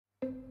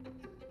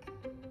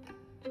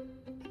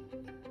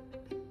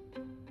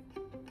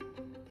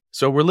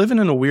So we're living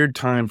in a weird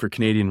time for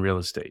Canadian real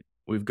estate.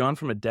 We've gone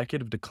from a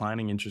decade of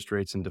declining interest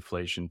rates and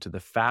deflation to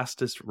the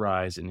fastest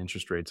rise in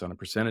interest rates on a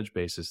percentage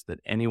basis that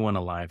anyone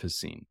alive has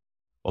seen.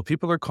 While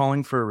people are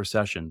calling for a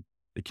recession,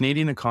 the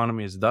Canadian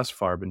economy has thus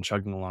far been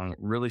chugging along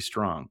really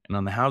strong. And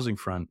on the housing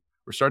front,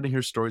 we're starting to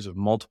hear stories of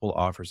multiple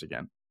offers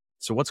again.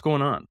 So what's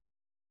going on?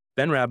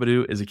 Ben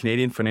Rabidoux is a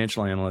Canadian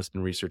financial analyst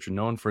and researcher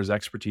known for his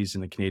expertise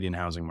in the Canadian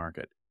housing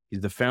market. He's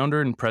the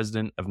founder and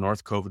president of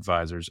North Cove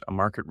Advisors, a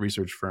market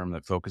research firm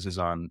that focuses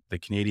on the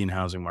Canadian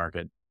housing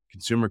market,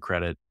 consumer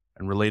credit,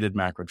 and related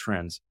macro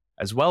trends,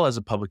 as well as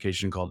a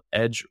publication called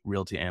Edge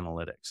Realty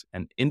Analytics,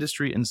 an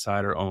industry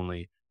insider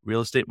only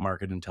real estate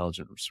market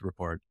intelligence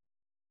report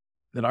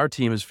that our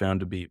team has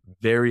found to be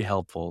very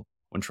helpful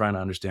when trying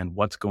to understand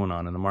what's going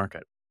on in the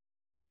market.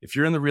 If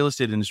you're in the real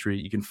estate industry,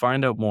 you can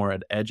find out more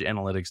at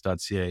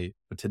edgeanalytics.ca.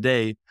 But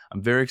today,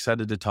 I'm very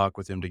excited to talk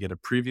with him to get a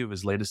preview of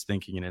his latest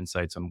thinking and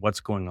insights on what's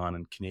going on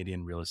in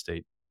Canadian real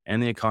estate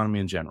and the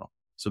economy in general.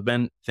 So,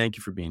 Ben, thank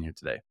you for being here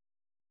today.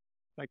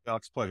 Thanks,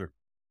 Alex. Pleasure.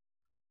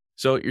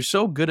 So, you're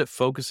so good at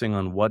focusing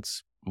on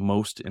what's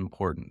most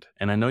important.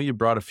 And I know you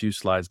brought a few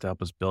slides to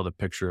help us build a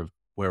picture of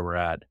where we're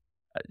at.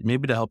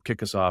 Maybe to help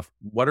kick us off,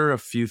 what are a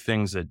few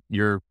things that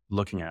you're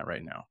looking at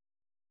right now?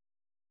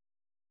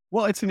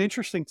 Well, it's an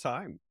interesting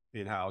time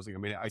in housing. I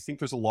mean, I think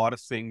there's a lot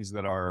of things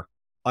that are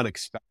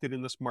unexpected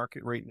in this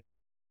market right now.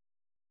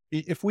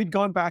 If we'd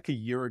gone back a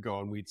year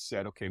ago and we'd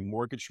said, okay,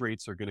 mortgage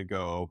rates are going to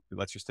go,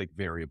 let's just take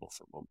variable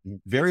for a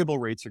moment. Variable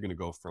rates are going to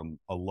go from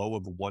a low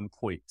of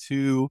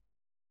 1.2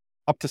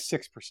 up to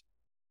 6%.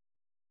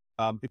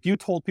 If you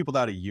told people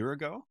that a year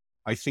ago,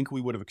 I think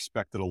we would have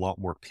expected a lot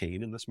more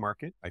pain in this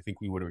market. I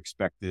think we would have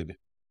expected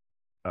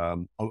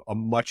a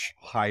much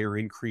higher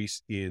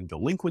increase in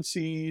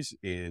delinquencies,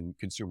 in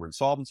consumer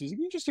insolvencies.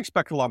 You just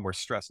expect a lot more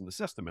stress in the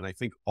system. And I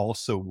think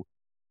also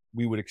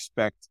we would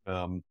expect,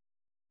 or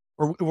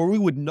we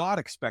would not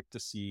expect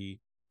to see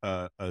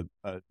a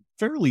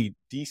fairly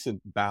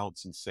decent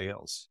bounce in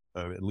sales,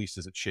 at least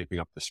as it's shaping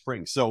up this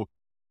spring. So,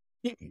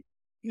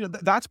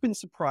 that's been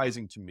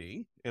surprising to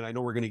me. And I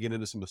know we're going to get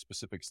into some of the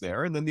specifics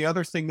there. And then the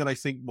other thing that I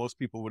think most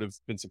people would have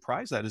been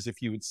surprised at is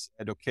if you had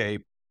said, okay,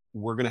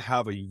 we're going to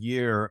have a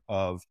year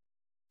of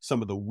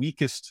some of the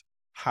weakest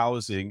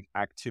housing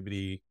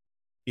activity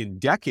in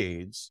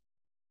decades,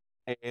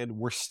 and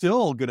we're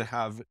still going to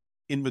have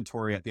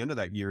inventory at the end of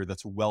that year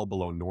that's well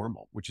below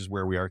normal, which is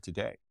where we are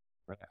today.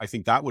 Right? I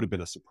think that would have been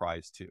a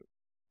surprise too.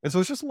 And so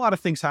it's just a lot of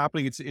things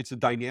happening. It's a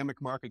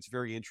dynamic market. It's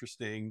very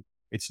interesting.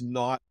 It's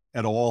not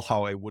at all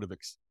how I would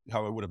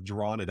have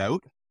drawn it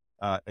out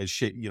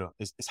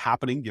as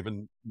happening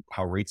given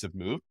how rates have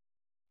moved.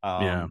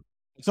 Yeah.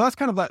 So that's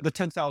kind of the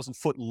 10,000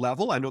 foot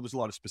level. I know there's a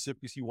lot of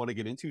specifics you want to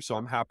get into, so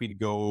I'm happy to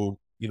go,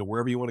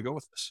 wherever you want to go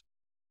with this.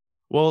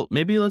 Well,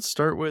 maybe let's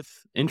start with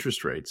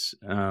interest rates.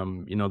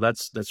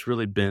 That's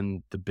really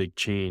been the big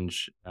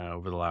change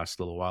over the last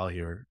little while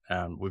here.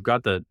 We've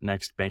got the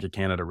next Bank of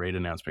Canada rate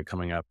announcement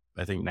coming up,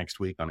 I think next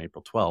week on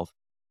April 12th.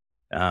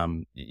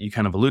 You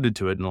kind of alluded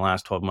to it. In the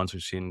last 12 months,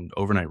 we've seen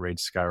overnight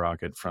rates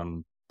skyrocket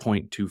from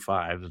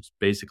 0.25, it's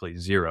basically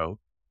zero,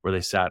 where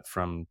they sat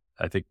from,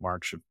 I think,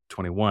 March of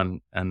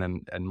 21. And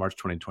then in March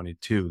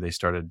 2022, they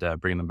started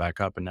bringing them back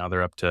up. And now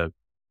they're up to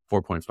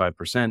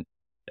 4.5%.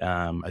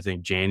 I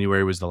think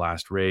January was the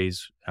last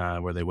raise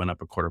where they went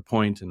up a quarter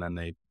point. And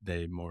then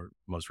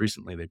most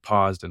recently, they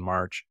paused in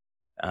March.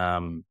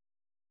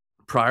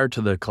 Prior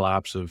to the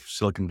collapse of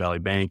Silicon Valley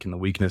Bank and the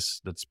weakness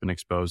that's been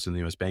exposed in the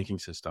U.S. banking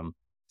system,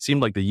 it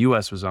seemed like the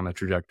U.S. was on a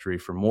trajectory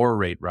for more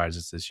rate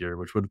rises this year,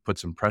 which would have put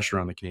some pressure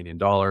on the Canadian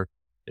dollar.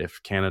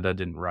 If Canada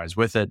didn't rise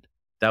with it,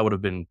 that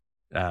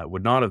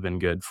would not have been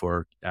good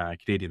for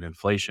Canadian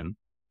inflation.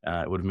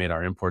 It would have made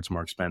our imports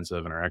more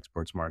expensive and our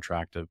exports more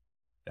attractive.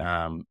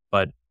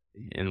 But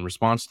in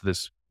response to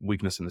this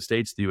weakness in the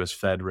States, the U.S.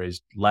 Fed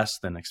raised less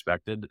than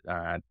expected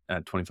at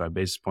 25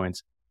 basis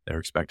points. They're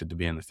expected to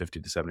be in the 50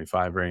 to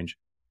 75 range.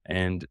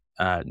 And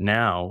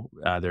now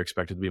they're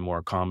expected to be more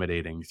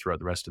accommodating throughout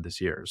the rest of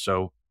this year.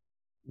 So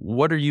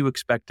what are you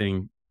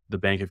expecting the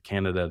Bank of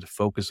Canada to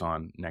focus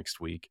on next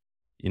week?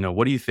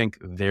 What do you think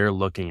they're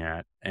looking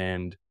at?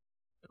 And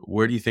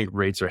where do you think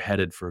rates are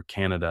headed for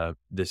Canada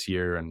this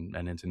year and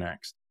into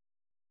next?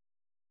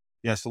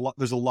 Yes,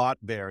 there's a lot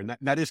there. And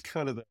that is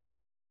kind of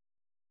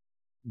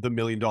the $1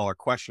 million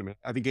question. I mean,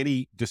 I think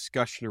any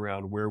discussion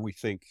around where we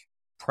think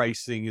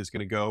pricing is going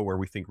to go, where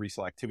we think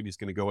resale activity is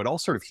going to go, it all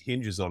sort of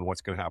hinges on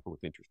what's going to happen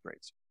with interest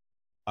rates.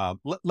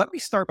 Let me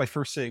start by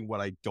first saying what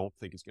I don't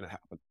think is going to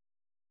happen.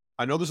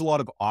 I know there's a lot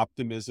of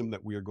optimism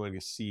that we are going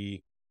to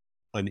see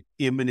an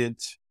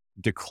imminent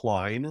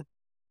decline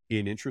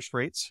in interest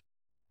rates.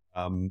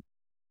 And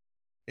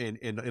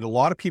a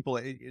lot of people,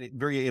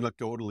 very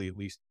anecdotally, at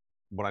least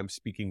when I'm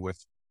speaking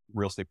with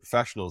real estate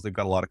professionals, they've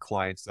got a lot of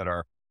clients that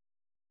are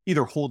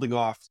either holding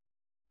off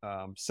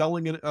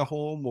selling a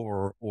home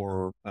or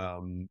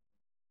are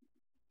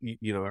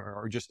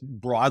just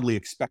broadly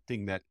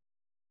expecting that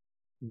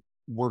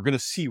we're going to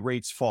see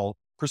rates fall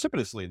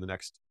precipitously in the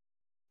next,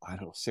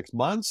 6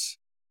 months.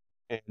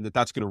 and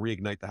that's going to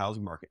reignite the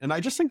housing market. And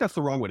I just think that's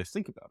the wrong way to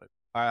think about it.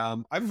 I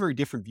have a very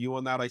different view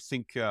on that. I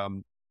think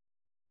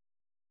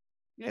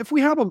if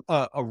we have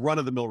a run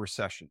of the mill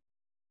recession,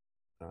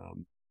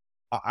 um,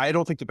 I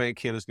don't think the Bank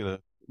of Canada is going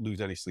to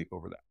lose any sleep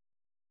over that.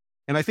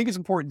 And I think it's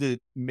important to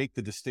make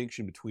the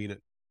distinction between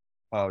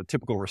a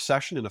typical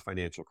recession and a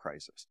financial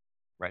crisis,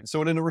 right?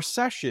 So in a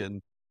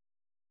recession,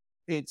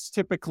 it's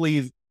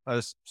typically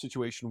a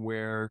situation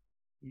where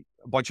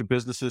a bunch of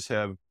businesses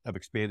have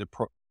expanded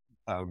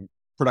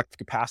productive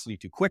capacity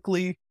too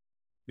quickly.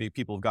 Maybe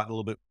people have gotten a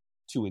little bit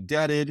too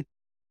indebted,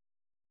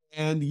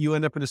 and you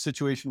end up in a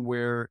situation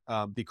where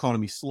the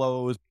economy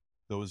slows.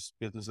 Those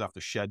businesses have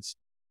to shed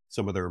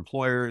some of their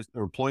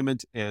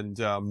employment, and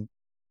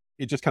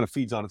it just kind of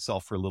feeds on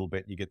itself for a little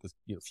bit. You get this,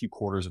 few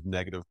quarters of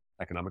negative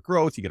economic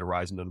growth. You get a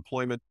rise in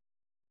unemployment.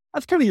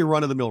 That's kind of your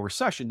run of the mill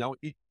recession. Now,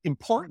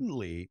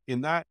 importantly,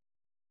 in that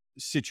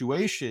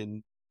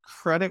situation,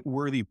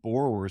 credit-worthy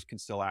borrowers can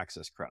still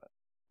access credit,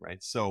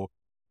 right? So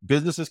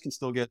businesses can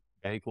still get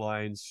bank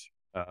lines,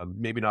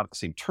 maybe not at the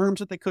same terms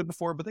that they could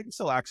before, but they can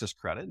still access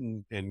credit,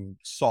 and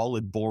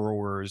solid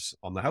borrowers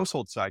on the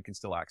household side can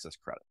still access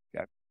credit.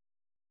 Okay,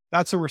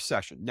 that's a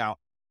recession. Now,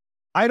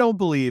 I don't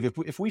believe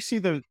if we see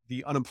the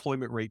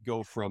unemployment rate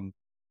go from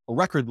a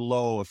record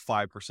low of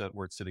 5%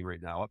 where it's sitting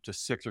right now up to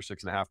 6 or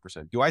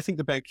 6.5%, do I think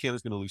the Bank of Canada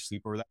is going to lose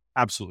sleep over that?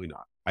 Absolutely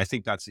not. I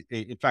think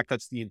in fact,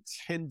 that's the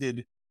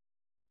intended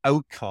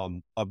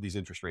outcome of these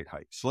interest rate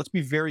hikes. So let's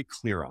be very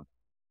clear on that.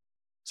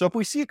 So if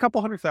we see a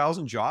couple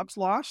 100,000 jobs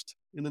lost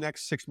in the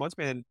next 6 months,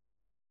 man,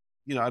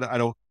 I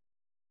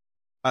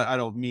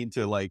don't mean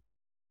to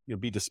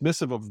be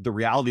dismissive of the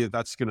reality that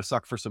that's going to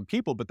suck for some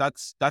people, but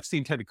that's the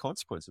intended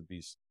consequence of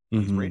these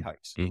rate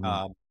hikes.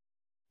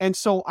 And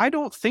so I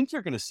don't think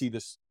you're going to see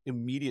this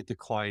immediate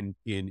decline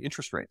in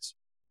interest rates.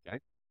 Okay.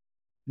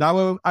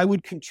 Now, I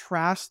would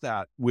contrast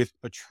that with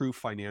a true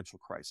financial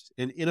crisis.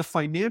 And in a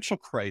financial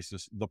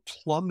crisis, the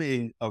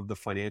plumbing of the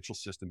financial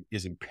system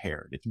is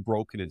impaired. It's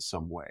broken in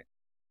some way.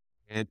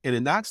 And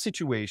in that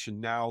situation,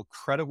 now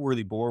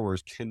creditworthy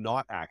borrowers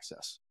cannot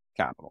access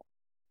capital,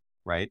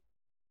 right?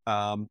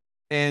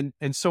 And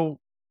so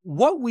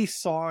what we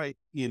saw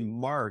in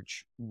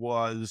March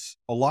was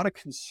a lot of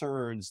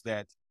concerns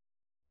that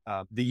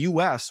the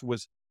U.S.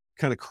 was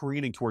kind of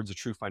careening towards a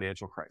true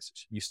financial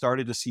crisis. You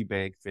started to see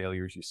bank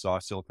failures. You saw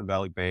Silicon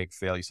Valley Bank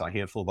fail. You saw a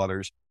handful of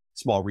others,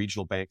 small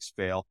regional banks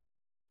fail.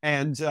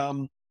 And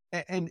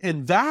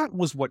that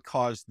was what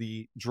caused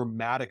the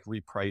dramatic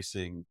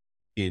repricing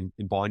in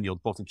bond yields,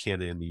 both in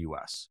Canada and the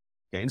U.S.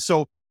 Okay. And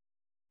so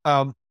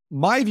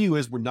my view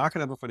is we're not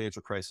going to have a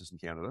financial crisis in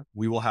Canada.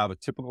 We will have a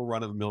typical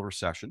run-of-the-mill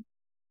recession.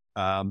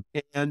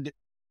 And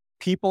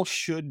people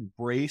should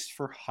brace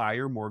for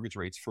higher mortgage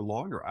rates for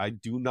longer. I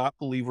do not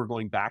believe we're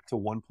going back to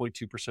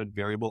 1.2%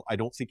 variable. I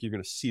don't think you're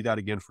going to see that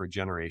again for a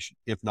generation,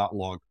 if not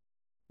longer.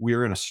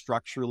 We're in a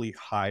structurally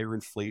higher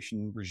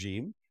inflation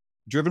regime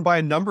driven by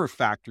a number of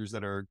factors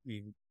that are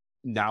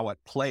now at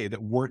play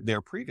that weren't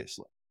there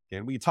previously.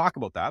 And we talk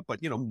about that,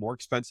 but more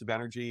expensive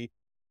energy,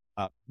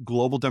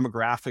 global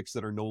demographics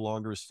that are no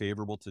longer as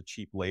favorable to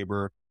cheap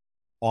labor,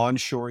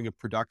 onshoring of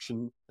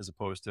production as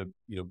opposed to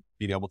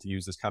being able to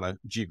use this kind of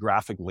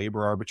geographic labor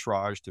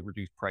arbitrage to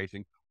reduce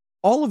pricing.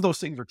 All of those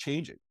things are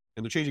changing,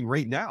 and they're changing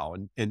right now.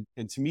 And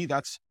to me,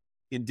 that's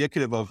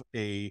indicative of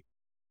a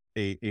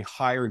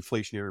higher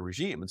inflationary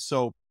regime. And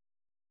so,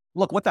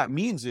 look, what that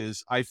means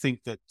is I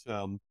think that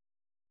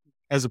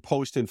as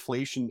opposed to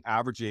inflation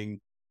averaging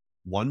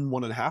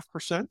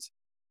 1.5%,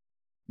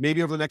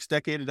 maybe over the next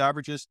decade it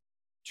averages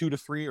 2 to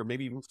 3, or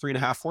maybe even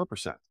 3.5%,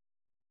 4%.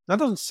 That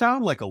doesn't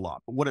sound like a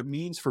lot, but what it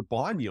means for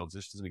bond yields,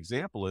 just as an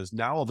example, is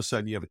now all of a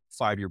sudden you have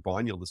a 5-year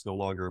bond yield that's no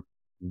longer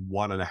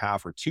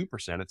 1.5 or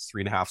 2%, it's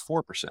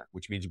 3.5, 4%,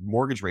 which means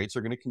mortgage rates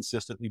are going to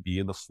consistently be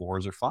in the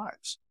 4s or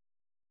 5s.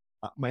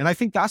 And I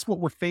think that's what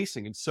we're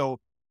facing. And so,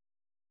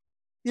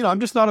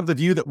 I'm just not of the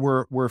view that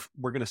we're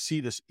going to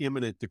see this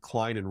imminent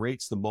decline in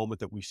rates the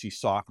moment that we see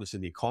softness in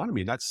the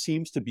economy. And that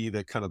seems to be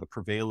the kind of the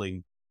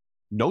prevailing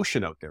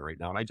notion out there right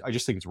now. And I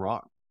just think it's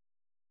wrong.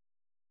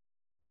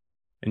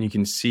 And you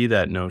can see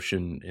that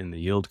notion in the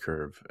yield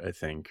curve, I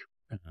think.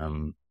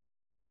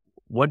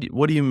 What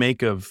do you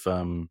make of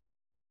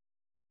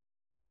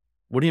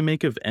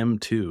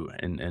M2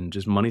 and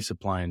just money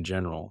supply in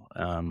general?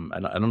 I don't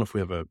know if we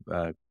have a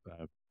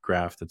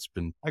graph that's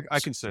been I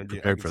can send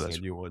prepared you. for this.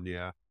 Send you one,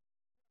 yeah.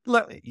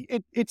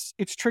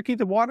 It's tricky.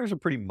 The waters are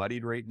pretty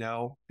muddied right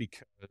now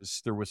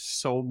because there was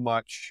so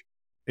much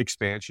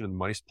expansion in the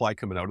money supply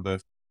coming out of the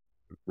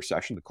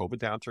recession, the COVID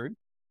downturn,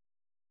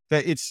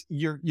 that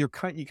you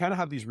kind of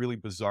have these really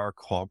bizarre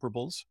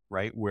comparables,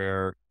 right?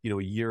 Where, a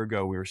year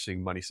ago we were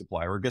seeing money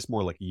supply, or I guess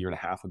more like a year and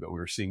a half ago, we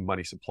were seeing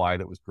money supply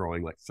that was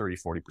growing like 30,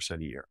 40%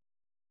 a year.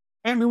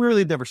 And we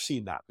really had never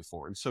seen that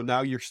before. And so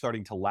now you're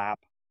starting to lap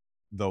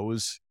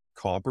those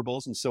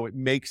comparables. And so it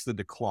makes the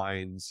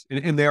declines,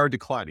 and they are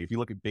declining. If you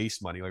look at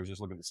base money, I was just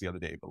looking at this the other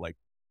day, but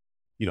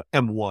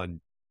M1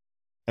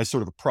 as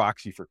sort of a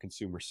proxy for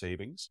consumer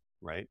savings,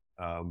 right?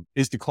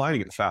 Is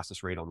declining at the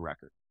fastest rate on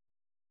record.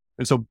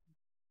 And so,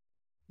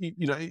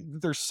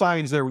 there's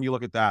signs there when you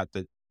look at that,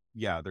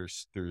 yeah,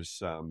 there's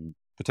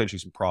potentially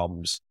some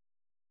problems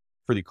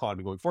for the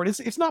economy going forward.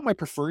 It's not my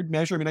preferred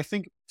measure. I mean, I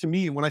think to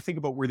me, when I think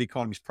about where the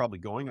economy is probably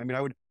going, I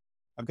mean,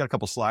 I've got a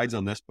couple slides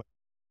on this, but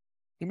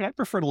I mean, I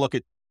prefer to look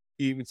at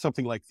even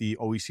something like the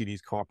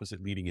OECD's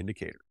composite leading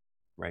indicator,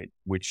 right?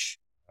 Which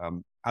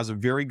has a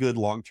very good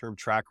long-term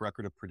track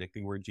record of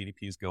predicting where GDP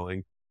is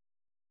going.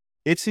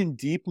 It's in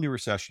deeply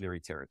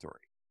recessionary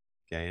territory.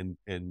 Okay.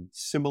 And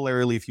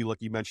similarly, if you look,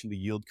 you mentioned the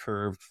yield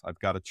curve. I've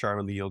got a chart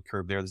on the yield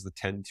curve there. There's the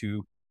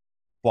 10-2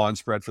 bond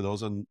spread for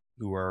those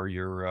who are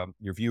your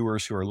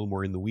viewers who are a little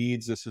more in the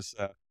weeds. This is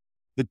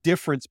the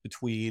difference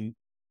between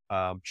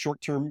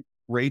short-term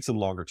rates and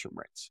longer-term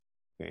rates.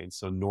 Okay. And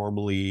so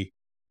normally,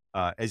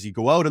 as you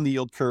go out on the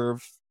yield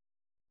curve,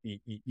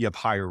 you have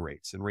higher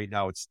rates. And right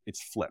now it's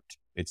flipped.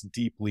 It's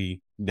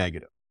deeply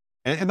negative.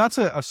 And that's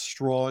a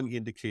strong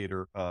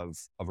indicator of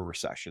a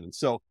recession. And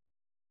so,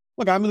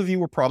 look, I'm of the view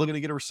we're probably going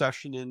to get a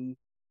recession in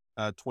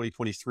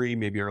 2023,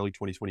 maybe early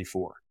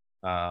 2024.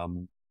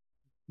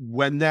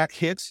 When that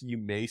hits, you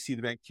may see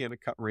the Bank of Canada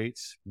cut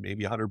rates,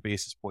 maybe 100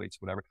 basis points,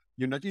 whatever.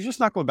 You're just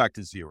not going back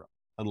to zero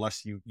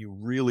unless you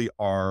really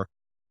are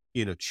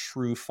in a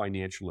true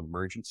financial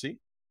emergency.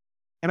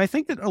 And I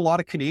think that a lot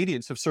of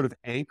Canadians have sort of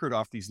anchored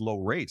off these low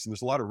rates, and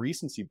there's a lot of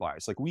recency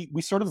bias. Like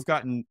we sort of have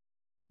gotten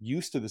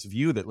used to this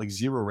view that like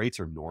zero rates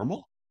are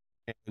normal,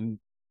 and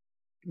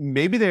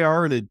maybe they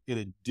are in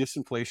a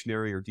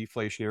disinflationary or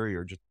deflationary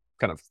or just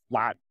kind of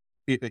flat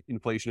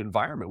inflation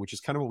environment, which is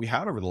kind of what we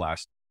had over the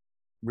last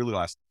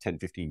 10,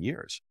 15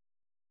 years.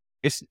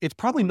 It's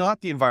probably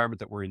not the environment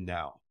that we're in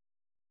now.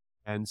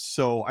 And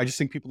so I just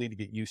think people need to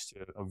get used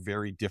to a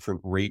very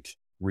different rate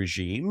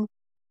regime,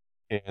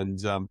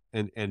 and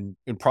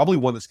probably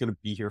one that's going to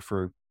be here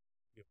for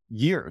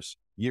years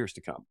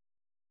to come.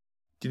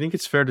 Do you think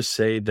it's fair to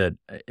say that,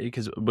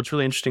 because what's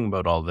really interesting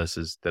about all this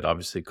is that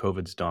obviously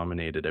COVID's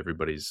dominated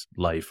everybody's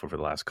life over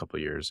the last couple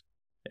of years,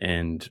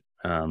 and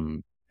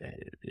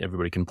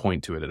everybody can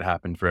point to it. It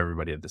happened for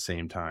everybody at the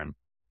same time.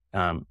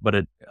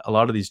 But a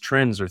lot of these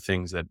trends are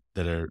things that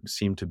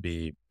seem to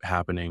be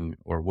happening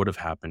or would have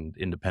happened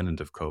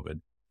independent of COVID.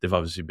 They've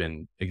obviously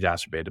been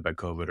exacerbated by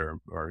COVID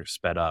or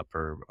sped up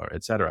or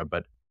et cetera.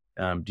 But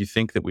do you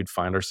think that we'd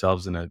find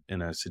ourselves in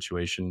a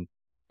situation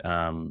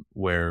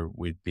where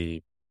we'd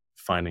be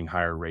finding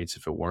higher rates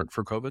if it weren't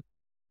for COVID?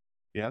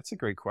 Yeah, that's a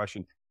great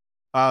question.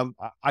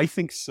 I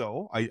think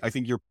so. I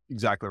think you're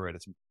exactly right.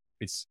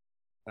 It's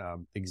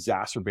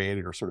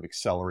exacerbated or sort of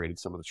accelerated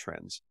some of the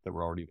trends that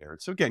were already there.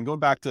 So again,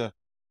 going back to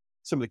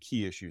some of the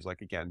key issues,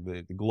 like again,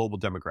 the global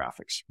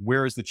demographics.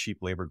 Where is the cheap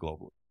labor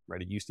globally?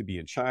 Right? It used to be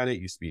in China.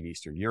 It used to be in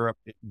Eastern Europe.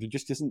 There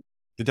just isn't,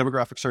 the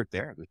demographics aren't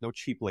there. There's no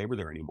cheap labor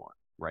there anymore.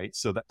 Right?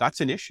 So that's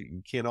an issue.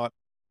 You cannot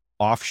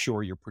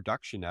offshore your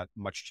production at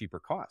much cheaper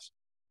cost.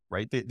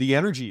 Right? The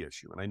energy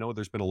issue. And I know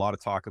there's been a lot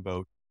of talk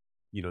about,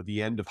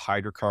 the end of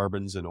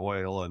hydrocarbons and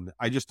oil. And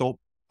I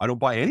don't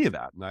buy any of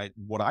that. And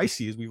what I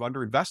see is we've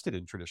underinvested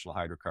in traditional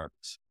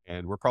hydrocarbons,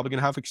 and we're probably going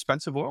to have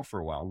expensive oil for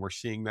a while. And we're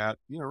seeing that,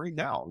 right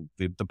now.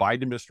 The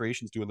Biden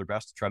administration is doing their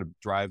best to try to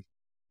drive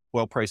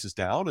oil prices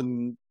down.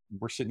 And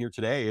we're sitting here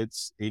today,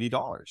 it's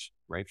 $80,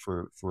 right,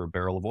 for a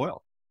barrel of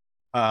oil.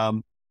 I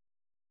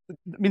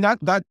mean,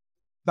 that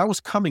was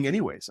coming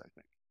anyways, I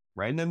think.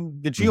 Right. And then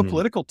the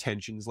geopolitical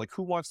tensions, like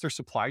who wants their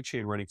supply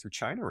chain running through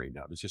China right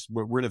now? It's just,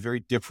 we're in a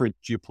very different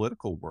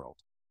geopolitical world.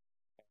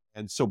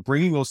 And so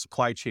bringing those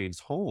supply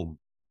chains home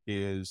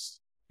is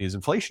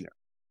inflationary,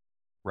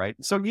 right?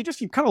 So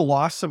you kind of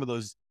lost some of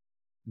those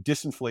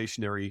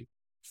disinflationary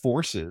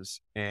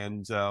forces,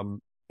 and now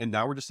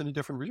we're just in a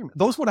different regime.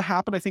 Those would have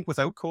happened, I think,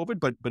 without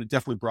COVID, but it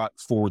definitely brought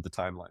forward the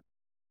timeline.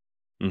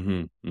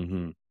 And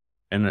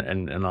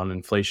on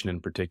inflation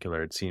in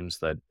particular, it seems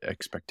that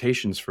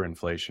expectations for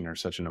inflation are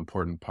such an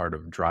important part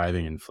of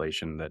driving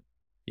inflation that,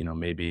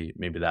 maybe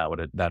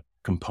that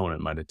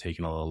component might have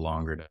taken a little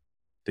longer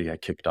to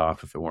get kicked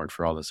off if it weren't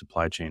for all the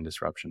supply chain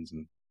disruptions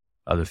and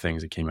other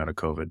things that came out of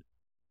COVID.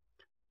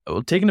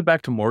 Well, taking it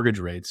back to mortgage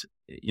rates,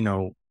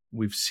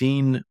 we've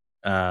seen,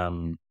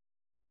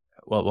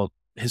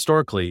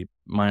 historically,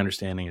 my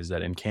understanding is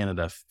that in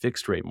Canada,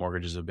 fixed rate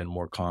mortgages have been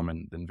more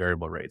common than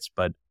variable rates.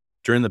 But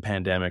during the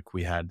pandemic,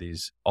 we had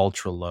these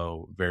ultra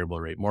low variable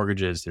rate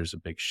mortgages. There's a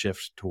big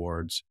shift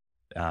towards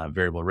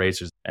variable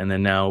rates. And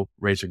then now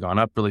rates have gone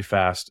up really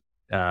fast.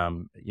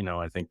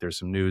 I think there's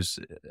some news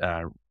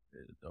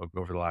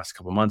over the last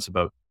couple of months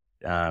about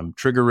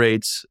trigger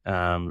rates,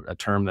 a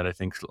term that I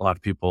think a lot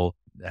of people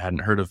hadn't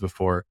heard of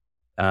before.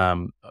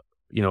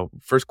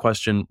 First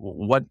question,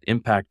 what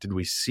impact did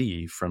we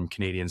see from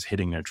Canadians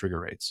hitting their trigger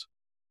rates?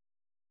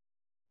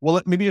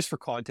 Well, maybe just for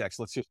context,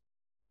 let's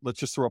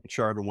just throw up a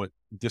chart on what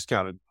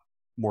discounted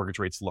mortgage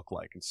rates look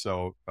like. And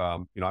so,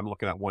 I'm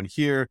looking at one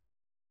here.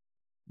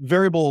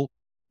 Variable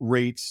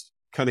rates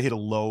kind of hit a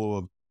low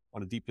of,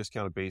 on a deep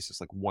discounted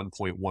basis, like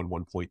 1.1,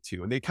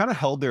 1.2. And they kind of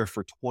held there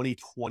for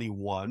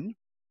 2021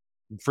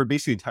 for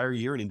basically the entire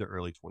year and into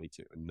early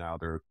 22. And now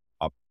they're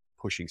up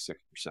pushing 6%.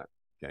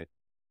 Okay.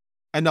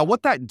 And now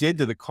what that did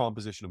to the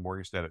composition of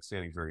mortgage debt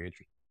outstanding is very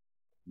interesting.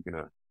 I'm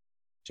going to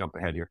jump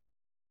ahead here.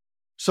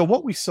 So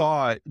what we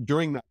saw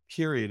during that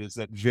period is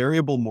that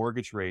variable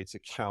mortgage rates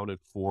accounted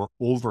for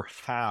over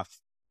half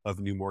of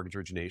new mortgage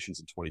originations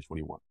in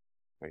 2021,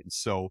 right? And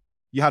so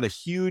you had a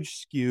huge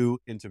skew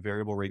into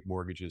variable rate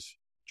mortgages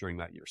during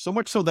that year. So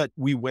much so that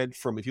we went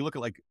from, if you look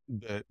at like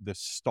the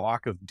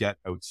stock of debt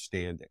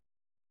outstanding,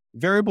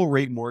 variable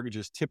rate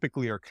mortgages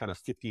typically are kind of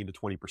 15 to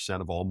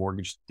 20% of all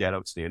mortgage debt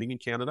outstanding in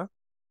Canada.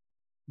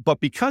 But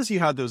because you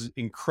had those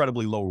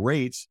incredibly low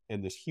rates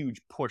and this huge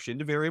push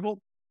into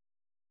variable,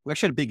 we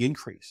actually had a big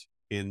increase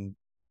in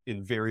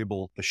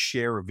variable, the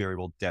share of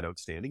variable debt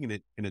outstanding.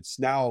 And it's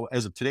now,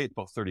 as of today, it's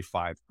about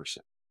 35%.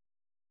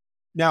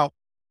 Now,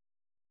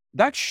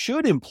 that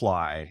should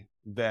imply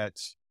that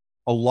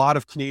a lot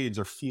of Canadians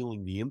are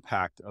feeling the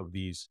impact of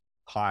these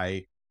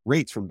high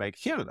rates from Bank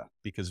of Canada,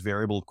 because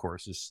variable, of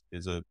course,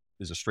 is a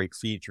straight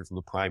feature from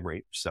the prime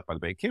rate set by the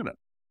Bank of Canada.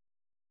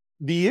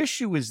 The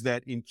issue is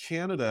that in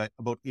Canada,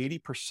 about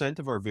 80%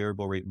 of our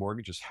variable rate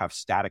mortgages have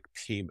static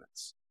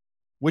payments,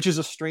 which is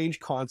a strange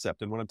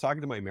concept. And when I'm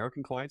talking to my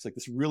American clients, like,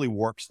 this really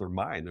warps their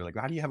mind. They're like,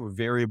 how do you have a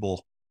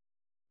variable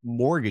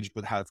mortgage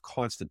but have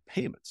constant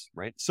payments,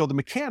 right? So the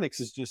mechanics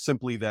is just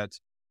simply that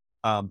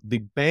the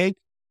bank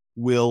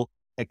will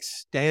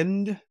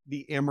extend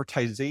the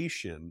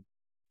amortization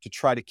to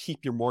try to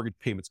keep your mortgage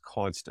payments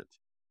constant.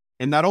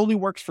 And that only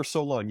works for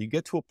so long. You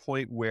get to a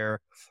point where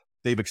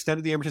they've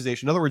extended the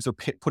amortization. In other words,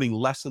 they're putting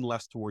less and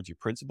less towards your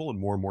principal and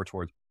more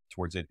towards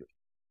interest.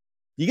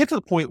 You get to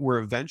the point where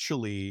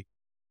eventually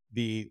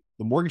the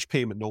mortgage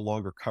payment no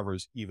longer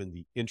covers even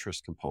the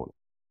interest component.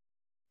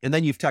 And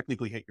then you've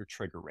technically hit your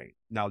trigger rate.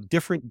 Now,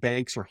 different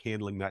banks are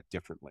handling that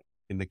differently.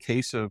 In the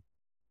case of,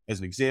 as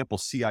an example,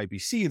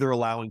 CIBC, they're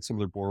allowing some of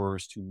their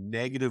borrowers to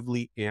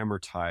negatively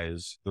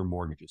amortize their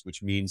mortgages,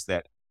 which means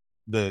that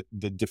the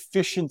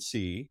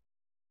deficiency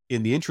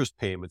in the interest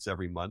payments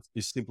every month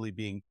is simply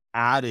being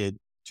added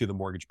to the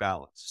mortgage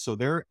balance. So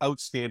their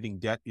outstanding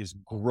debt is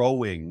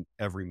growing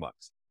every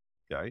month.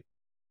 Okay.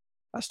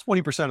 That's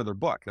 20% of their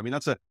book. I mean,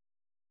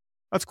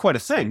 that's quite a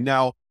thing.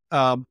 Now,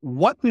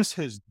 what this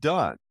has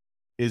done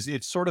is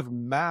it's sort of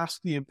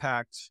masked the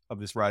impact of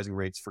this rising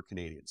rates for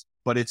Canadians,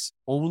 but it's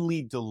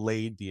only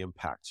delayed the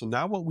impact. So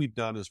now what we've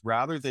done is,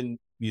 rather than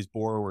these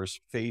borrowers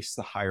face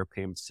the higher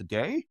payments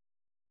today,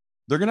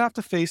 they're going to have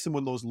to face them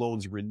when those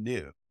loans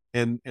renew.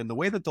 And the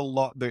way that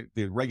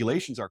the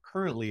regulations are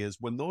currently is,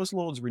 when those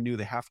loans renew,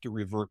 they have to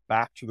revert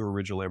back to their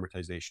original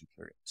amortization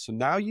period. So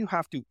now you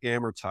have to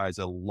amortize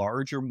a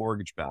larger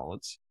mortgage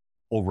balance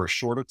over a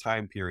shorter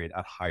time period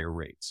at higher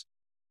rates.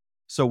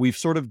 So we've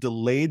sort of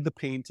delayed the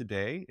pain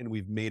today, and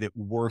we've made it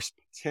worse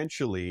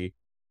potentially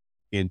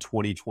in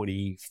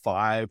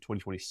 2025,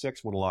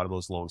 2026, when a lot of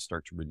those loans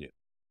start to renew.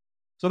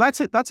 So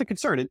that's it. That's a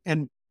concern.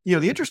 And you know,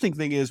 the interesting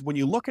thing is, when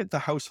you look at the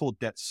household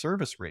debt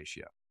service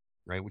ratio,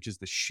 right, which is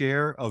the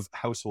share of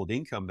household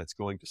income that's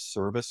going to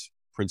service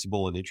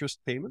principal and interest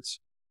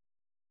payments,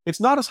 it's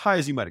not as high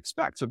as you might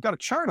expect. So I've got a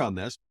chart on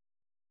this.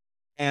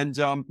 And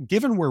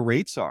given where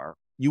rates are,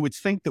 you would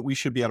think that we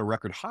should be at a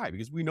record high,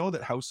 because we know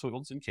that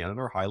households in Canada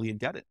are highly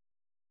indebted.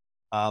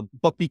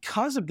 But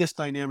because of this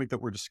dynamic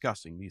that we're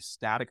discussing, these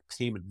static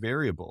payment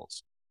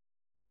variables,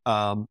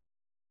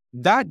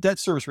 that debt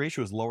service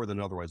ratio is lower than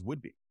it otherwise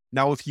would be.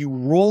 Now, if you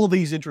roll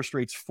these interest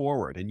rates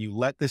forward and you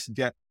let this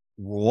debt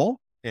roll,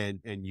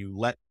 and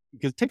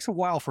because it takes a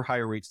while for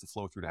higher rates to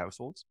flow through to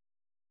households,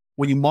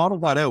 when you model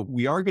that out,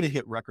 we are going to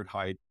hit record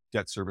high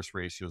debt service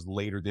ratios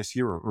later this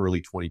year or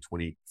early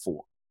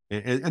 2024.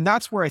 And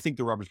that's where I think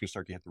the rubber's going to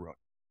start to hit the road.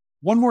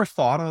 One more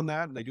thought on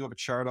that, and I do have a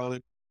chart on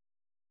it.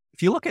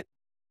 If you look at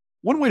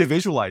one way to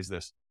visualize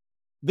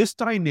this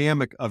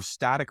dynamic of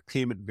static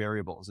payment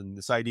variables, and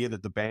this idea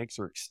that the banks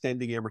are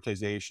extending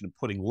amortization and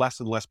putting less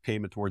and less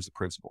payment towards the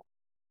principal,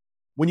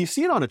 when you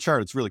see it on a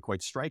chart, it's really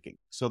quite striking.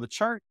 So the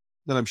chart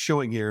that I'm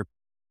showing here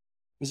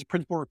is a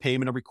principal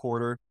repayment every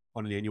quarter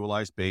on an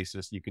annualized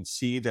basis. You can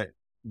see that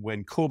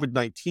when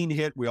COVID-19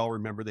 hit, we all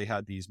remember they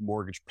had these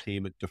mortgage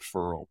payment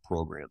deferral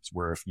programs,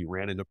 where if you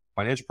ran into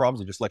financial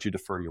problems, they just let you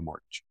defer your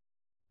mortgage.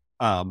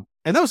 And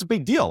that was a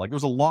big deal. Like, there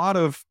was a lot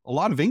of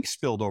ink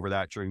spilled over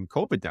that during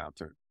COVID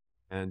downturn.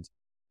 And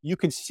you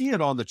can see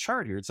it on the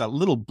chart here. It's that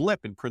little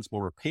blip in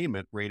principal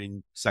repayment rate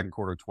in second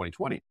quarter of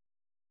 2020.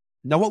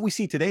 Now, what we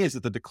see today is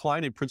that the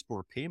decline in principal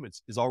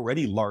repayments is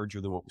already larger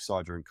than what we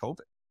saw during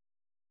COVID.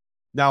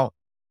 Now,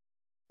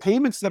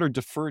 payments that are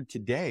deferred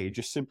today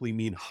just simply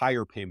mean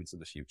higher payments in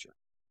the future,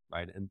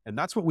 right? And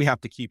that's what we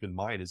have to keep in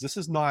mind, is this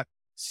has not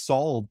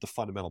solved the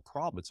fundamental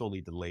problem. It's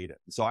only delayed it.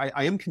 So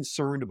I am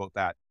concerned about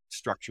that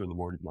structure in the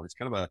mortgage market. It's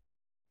kind of I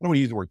don't want to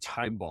use the word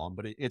time bomb,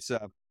 but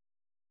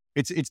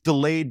it's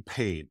delayed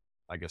pain,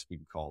 I guess we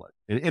can call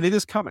it. And it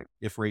is coming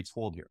if rates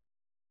hold here.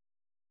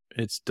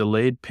 It's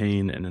delayed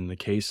pain. And in the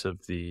case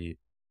of the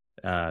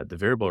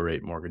variable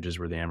rate mortgages,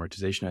 where the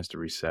amortization has to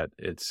reset,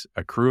 it's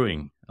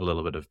accruing a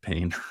little bit of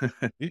pain.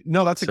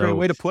 No, that's a great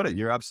way to put it.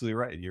 You're absolutely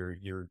right.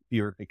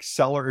 You're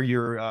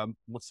accelerating,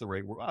 what's the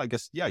right word? Well, I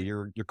guess, yeah,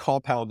 you're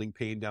compounding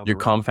pain down. You're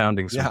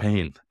compounding some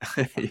pain,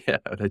 yeah,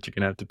 that you're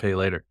going to have to pay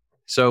later.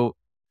 So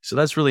So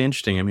that's really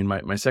interesting. I mean,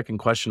 my second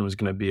question was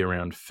going to be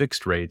around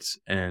fixed rates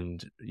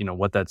and,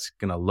 what that's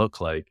going to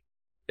look like.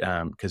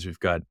 Because we've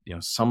got,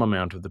 some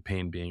amount of the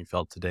pain being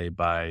felt today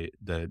by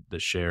the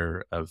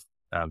share of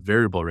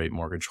variable rate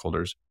mortgage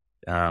holders.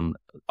 Um,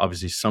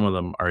 Obviously, some of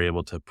them are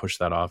able to push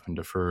that off and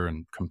defer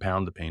and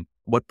compound the pain.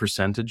 What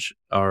percentage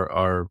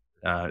are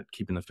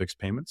keeping the fixed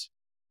payments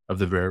of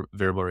the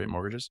variable rate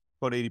mortgages?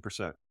 About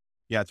 80%.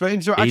 Yeah, it's right.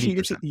 And so actually,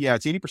 80%.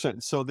 it's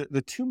 80%. So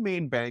the two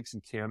main banks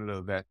in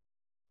Canada that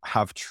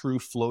have true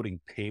floating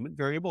payment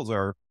variables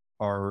are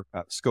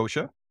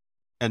Scotia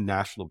and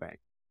National Bank.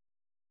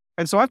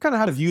 And so I've kind of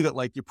had a view that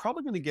like you're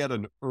probably going to get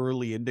an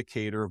early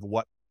indicator of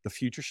what the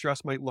future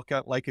stress might look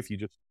at like if you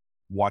just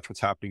watch what's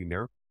happening in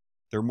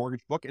their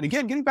mortgage book. And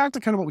again, getting back to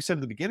kind of what we said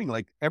at the beginning,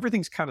 like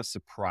everything's kind of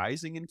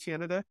surprising in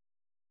Canada.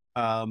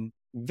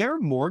 Their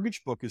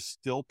mortgage book is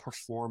still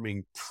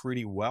performing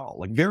pretty well,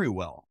 like very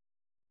well.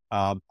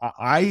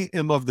 I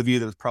am of the view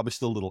that it's probably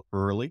still a little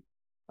early.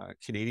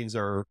 Canadians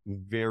are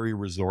very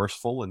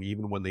resourceful, and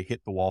even when they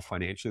hit the wall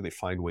financially, they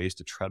find ways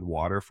to tread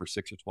water for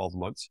 6 or 12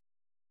 months.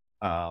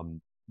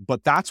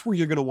 But that's where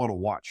you're going to want to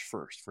watch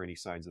first for any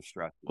signs of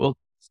stress. Well,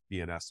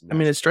 BNS. I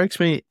mean, it strikes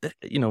me,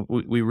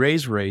 we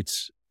raise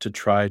rates to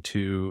try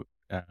to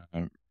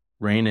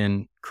rein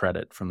in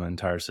credit from the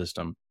entire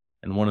system.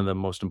 And one of the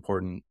most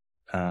important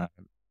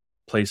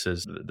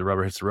places the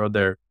rubber hits the road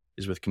there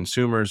is with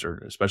consumers, or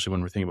especially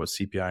when we're thinking about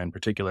CPI in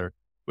particular,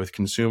 with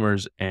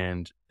consumers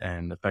and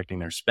affecting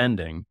their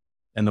spending.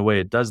 And the way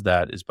it does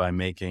that is by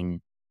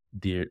making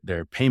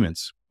their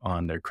payments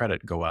on their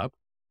credit go up.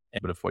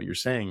 But if what you're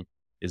saying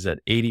is that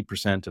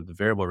 80% of the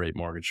variable rate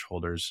mortgage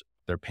holders,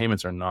 their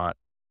payments are not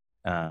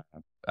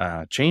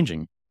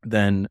changing,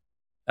 then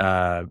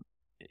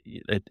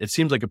it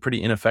seems like a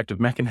pretty ineffective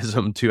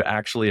mechanism to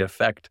actually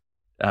affect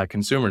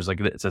consumers. Like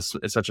it's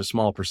such a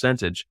small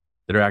percentage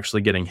that are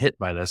actually getting hit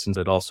by this. And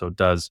it also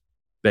does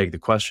beg the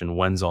question,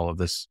 when's all of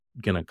this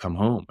going to come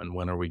home? And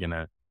when are we going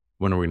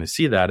to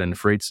see that? And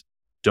if rates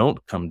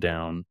don't come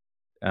down,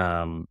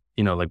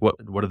 like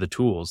what are the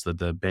tools that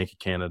the Bank of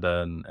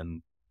Canada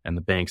and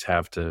the banks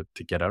have to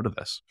get out of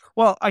this?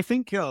 Well, I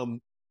think,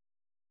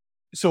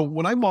 so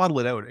when I model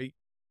it out,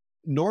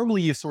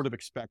 normally you sort of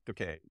expect,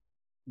 okay,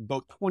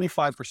 about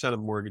 25% of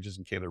mortgages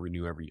in Canada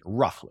renew every year,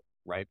 roughly,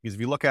 right? Because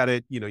if you look at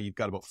it, you've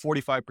got about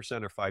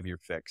 45% are 5-year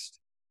fixed,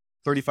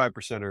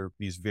 35% are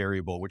these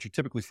variable, which are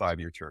typically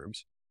 5-year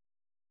terms.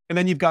 And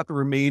then you've got the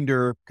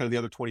remainder, kind of the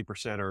other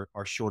 20%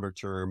 are shorter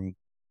term,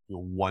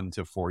 1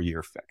 to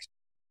 4-year fixed.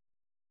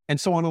 And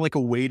so on a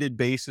weighted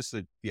basis,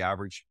 the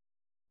average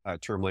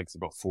term length is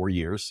about 4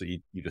 years. So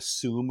you'd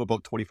assume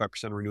about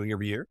 25% renewing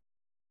every year.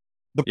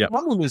 The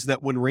problem is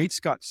that when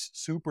rates got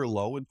super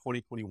low in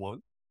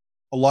 2021,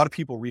 a lot of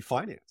people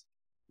refinanced,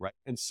 right?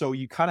 And so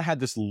you kind of had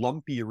this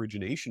lumpy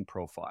origination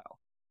profile.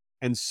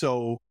 And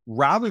so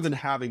rather than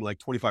having like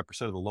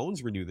 25% of the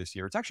loans renew this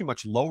year, it's actually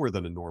much lower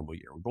than a normal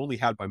year. We've only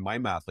had, by my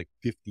math, like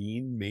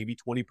 15, maybe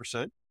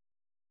 20%.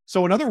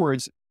 So in other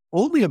words,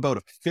 only about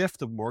a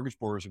fifth of mortgage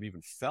borrowers have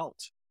even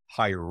felt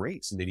higher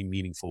rates in any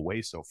meaningful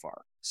way so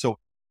far. So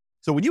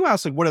when you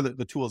ask, like, what are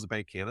the tools the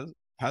Bank of Canada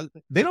has,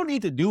 they don't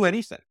need to do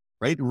anything,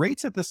 right?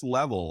 Rates at this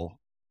level,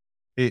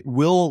 it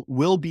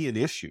will be an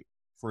issue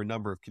for a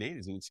number of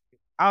Canadians, and it's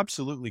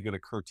absolutely going to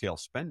curtail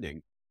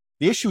spending.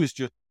 The issue is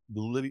just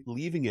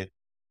giving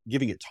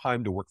it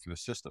time to work through the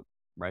system,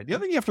 right? The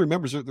other thing you have to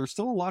remember is there's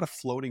still a lot of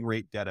floating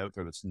rate debt out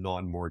there that's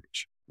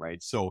non-mortgage,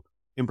 right? So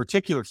in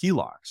particular,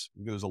 HELOCs.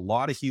 There's a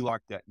lot of HELOC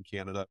debt in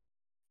Canada.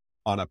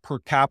 On a per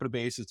capita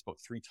basis, it's about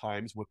 3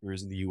 times what there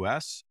is in the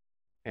US.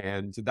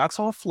 And that's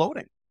all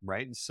floating,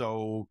 right? And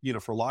so,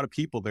 for a lot of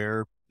people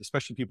there,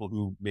 especially people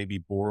who maybe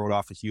borrowed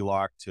off a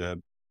HELOC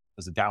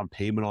as a down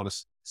payment on a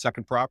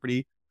second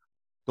property,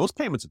 those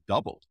payments have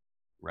doubled,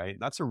 right?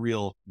 That's a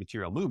real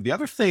material move. The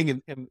other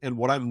thing, and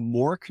what I'm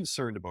more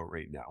concerned about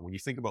right now, when you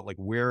think about like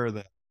where are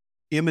the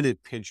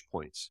imminent pinch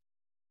points,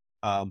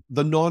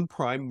 the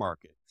non-prime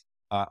market,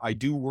 I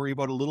do worry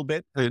about a little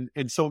bit. And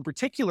so in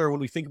particular, when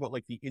we think about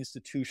like the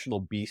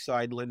institutional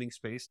B-side lending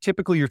space,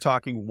 typically you're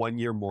talking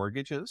 1-year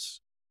mortgages.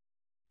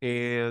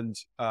 And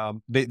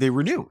they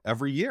renew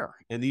every year.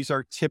 And these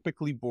are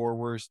typically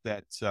borrowers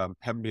that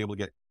haven't been able to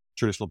get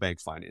traditional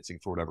bank financing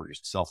for whatever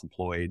reason,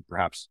 self-employed,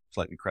 perhaps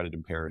slightly credit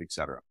impaired, et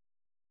cetera.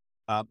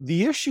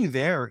 The issue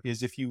there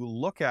is if you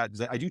look at,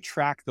 I do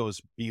track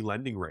those B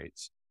lending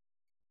rates.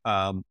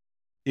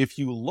 If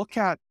you look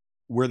at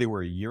where they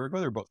were a year ago,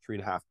 they're about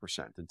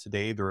 3.5%. And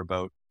today they're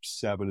about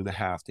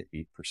 7.5% to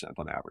 8%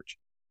 on average.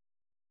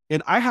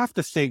 And I have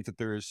to think that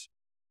there's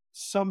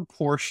some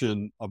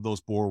portion of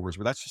those borrowers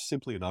where that's just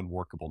simply an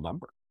unworkable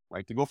number,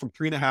 right? To go from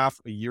 3.5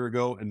 a year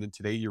ago and then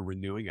today you're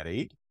renewing at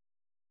 8.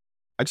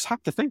 I just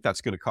have to think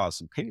that's going to cause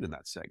some pain in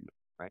that segment,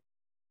 right?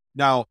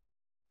 Now,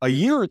 a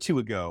year or two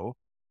ago,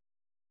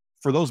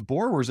 for those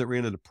borrowers that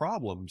ran into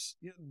problems,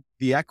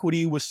 the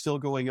equity was still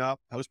going up,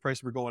 house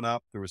prices were going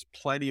up. There was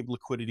plenty of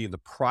liquidity in the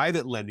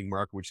private lending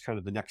market, which is kind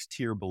of the next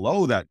tier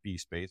below that B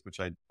space, which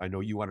I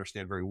know you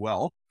understand very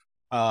well.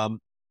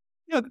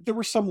 Yeah, there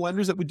were some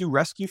lenders that would do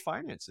rescue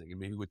financing and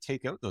maybe would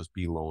take out those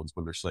B loans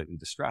when they're slightly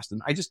distressed.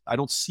 And I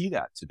don't see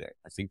that today.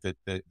 I think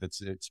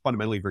it's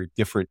fundamentally a very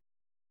different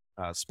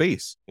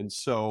space. And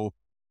so,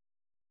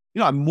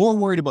 I'm more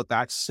worried about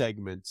that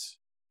segment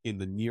in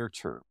the near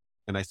term.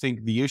 And I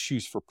think the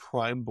issues for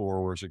prime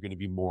borrowers are going to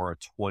be more a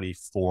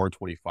 24,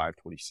 25,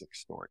 26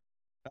 story,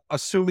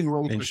 assuming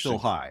rates are still Interesting.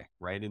 high,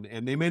 right?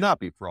 And they may not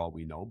be for all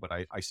we know, but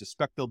I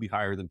suspect they'll be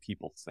higher than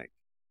people think.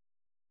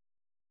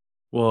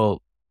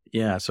 Well,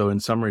 yeah. So in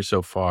summary,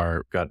 so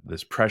far, got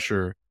this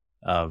pressure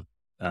of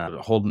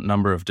a whole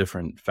number of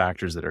different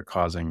factors that are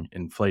causing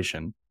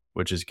inflation,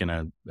 which is going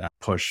to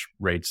push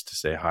rates to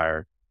stay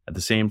higher. At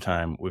the same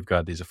time, we've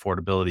got these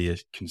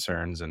affordability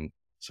concerns and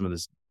some of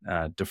this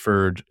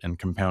deferred and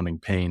compounding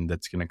pain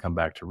that's going to come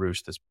back to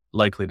roost. That's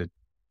likely to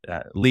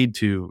lead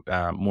to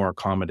more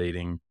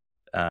accommodating,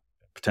 uh,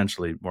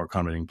 potentially more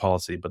accommodating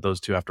policy. But those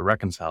two have to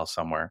reconcile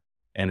somewhere,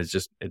 and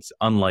it's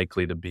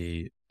unlikely to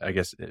be. I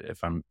guess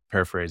if I'm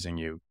paraphrasing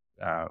you,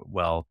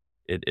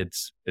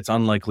 it's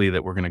unlikely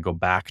that we're going to go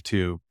back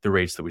to the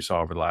rates that we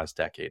saw over the last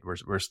decade.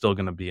 We're still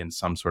going to be in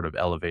some sort of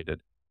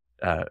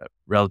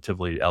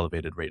relatively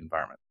elevated rate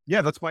environment.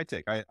 Yeah, that's my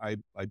take. I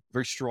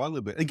very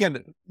strongly, but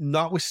again,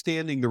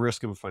 notwithstanding the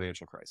risk of a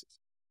financial crisis.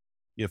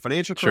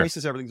 Financial Sure.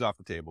 crisis, everything's off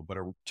the table, but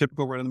a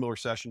typical run-of-the-mill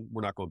recession,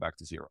 we're not going back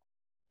to zero,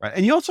 right?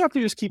 And you also have to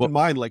just keep Well, in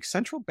mind, like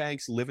central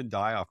banks live and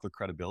die off their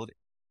credibility,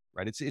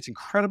 right? It's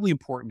incredibly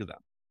important to them.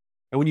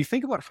 And when you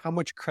think about how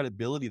much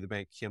credibility the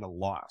Bank of Canada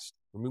lost,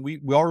 I mean,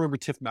 we all remember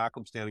Tiff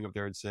Macklem standing up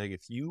there and saying,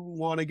 if you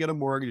want to get a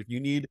mortgage,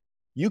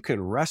 you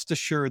can rest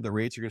assured the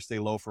rates are going to stay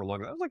low for a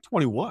longer. That was like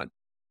 21.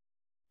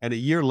 And a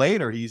year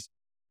later, he's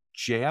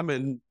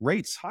jamming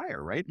rates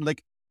higher, right?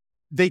 Like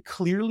they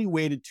clearly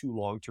waited too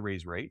long to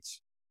raise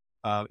rates.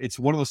 It's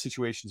one of those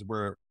situations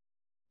where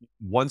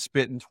once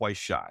bitten, twice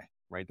shy,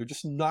 right? They're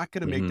just not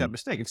going to make that mhm,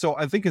 mistake. And so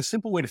I think a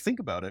simple way to think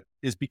about it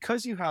is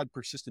because you had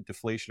persistent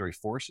deflationary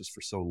forces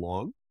for so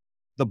long,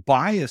 the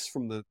bias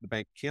from the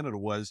Bank of Canada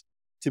was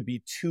to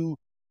be too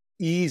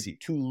easy,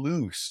 too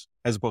loose,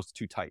 as opposed to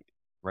too tight,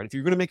 right? If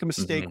you're going to make a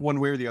mistake mhm. one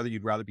way or the other,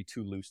 you'd rather be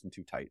too loose than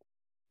too tight.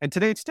 And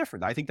today it's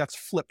different. I think that's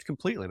flipped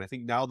completely. And I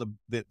think now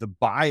the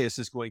bias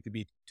is going to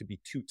be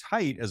too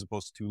tight as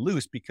opposed to too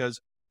loose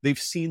because they've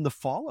seen the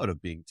fallout of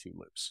being too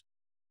loose.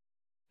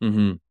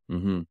 Mhm,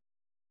 mhm.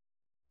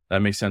 That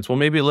makes sense. Well,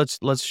 maybe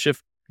let's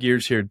shift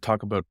gears here to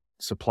talk about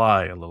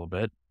supply a little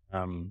bit.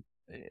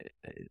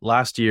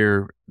 Last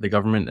year, the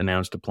government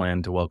announced a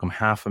plan to welcome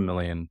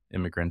 500,000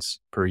 immigrants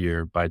per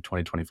year by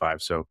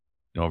 2025. So,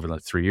 over the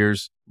 3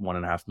 years,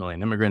 1.5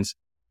 million immigrants.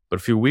 But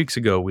a few weeks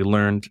ago, we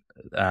learned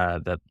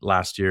that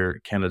last year,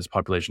 Canada's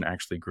population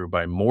actually grew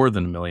by more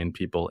than 1 million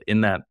people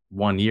in that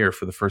 1 year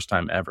for the first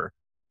time ever.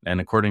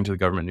 And according to the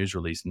government news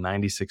release,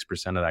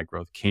 96% of that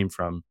growth came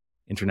from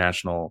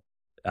international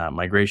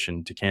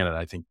migration to Canada.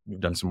 I think we've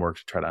done some work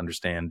to try to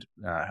understand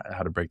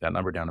how to break that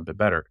number down a bit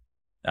better.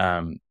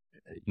 Um,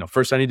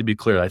 First I need to be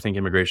clear. I think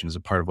immigration is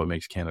a part of what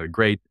makes Canada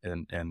great,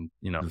 and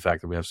the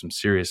fact that we have some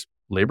serious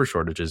labor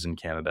shortages in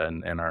Canada,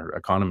 and our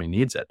economy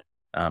needs it.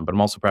 But I'm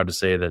also proud to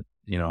say that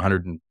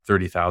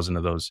 130,000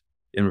 of those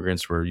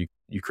immigrants were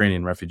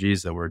Ukrainian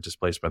refugees that were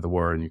displaced by the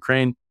war in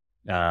Ukraine,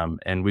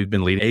 and we've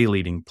been a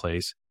leading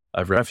place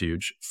of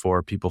refuge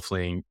for people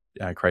fleeing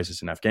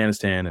crisis in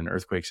Afghanistan and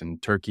earthquakes in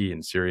Turkey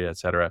and Syria, et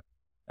cetera.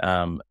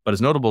 But it's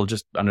notable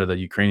just under the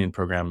Ukrainian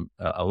program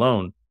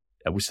alone,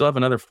 we still have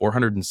another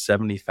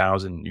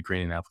 470,000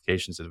 Ukrainian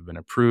applications that have been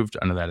approved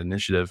under that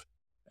initiative.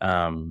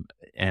 And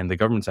the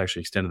government's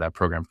actually extended that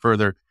program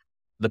further.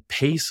 The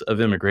pace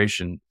of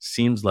immigration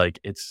seems like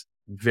it's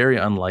very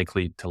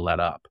unlikely to let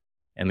up.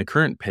 And the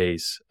current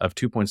pace of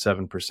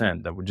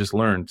 2.7% that we just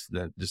learned,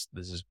 this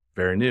is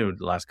very new,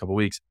 the last couple of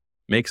weeks,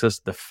 makes us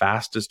the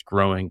fastest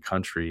growing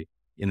country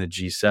in the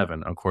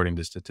G7, according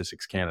to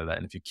Statistics Canada.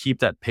 And if you keep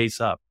that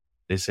pace up,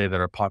 they say that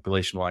our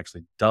population will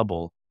actually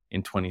double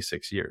in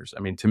 26 years.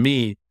 I mean, to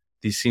me,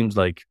 these seems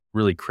like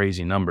really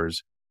crazy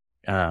numbers.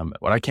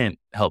 What I can't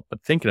help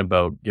but thinking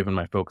about, given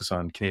my focus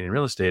on Canadian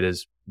real estate,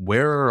 is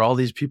where are all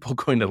these people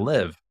going to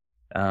live?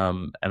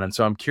 And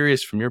so I'm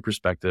curious from your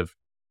perspective,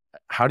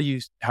 how do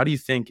you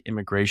think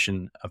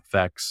immigration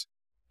affects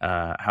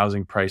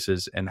housing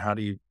prices, and how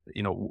do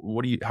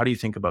how do you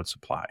think about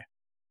supply?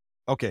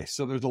 Okay,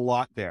 so there's a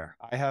lot there.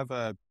 I have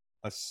a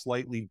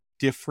slightly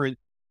different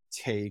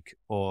take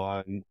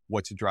on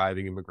what's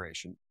driving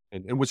immigration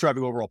and what's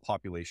driving overall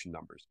population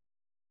numbers.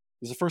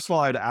 So first of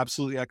all, I'd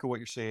absolutely echo what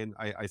you're saying.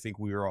 I think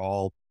we are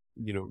all,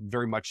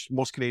 very much,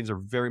 most Canadians are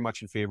very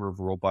much in favor of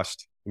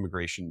robust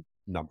immigration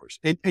numbers.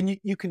 And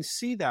you can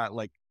see that,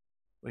 like,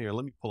 here,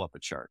 let me pull up a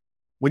chart.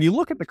 When you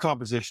look at the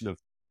composition of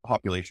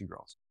population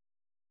growth.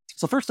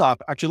 So first off,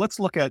 actually, let's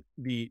look at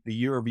the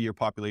year-over-year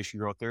population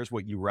growth. There's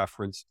what you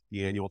referenced,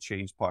 the annual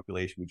change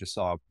population. We just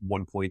saw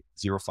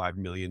 1.05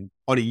 million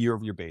on a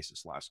year-over-year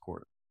basis last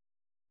quarter.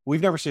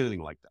 We've never seen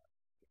anything like that.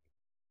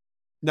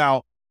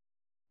 Now,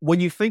 when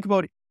you think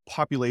about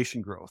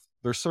population growth,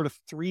 there's sort of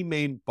three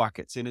main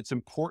buckets, and it's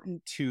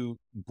important to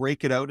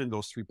break it out in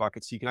those three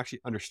buckets so you can actually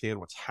understand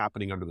what's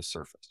happening under the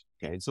surface.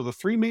 Okay. And so the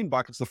three main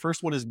buckets, the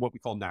first one is what we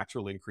call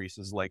natural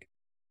increases, like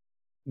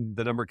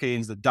the number of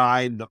Canadians that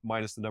die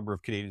minus the number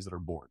of Canadians that are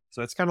born.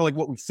 So that's kind of like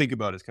what we think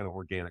about as kind of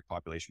organic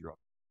population growth.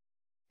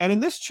 And in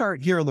this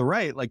chart here on the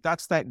right, like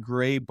that's that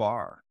gray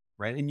bar,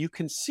 right? And you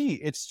can see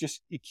it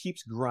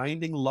keeps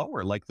grinding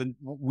lower. Like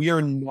we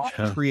are not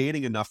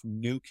creating enough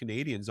new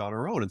Canadians on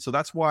our own. And so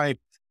that's why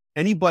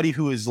anybody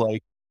who is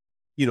like,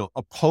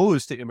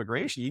 opposed to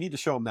immigration, you need to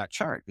show them that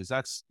chart, because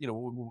that's,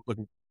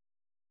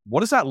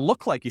 what does that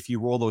look like if you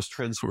roll those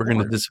trends? We're going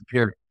to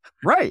disappear.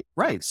 Right.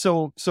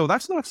 So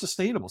that's not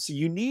sustainable. So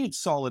you need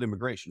solid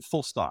immigration,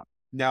 full stop.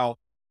 Now,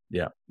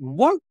 yeah,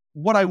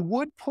 what I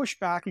would push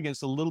back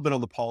against a little bit on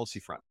the policy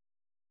front.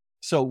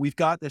 So we've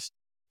got this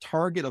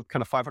target of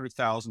kind of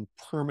 500,000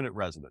 permanent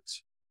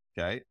residents.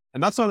 Okay.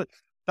 And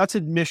that's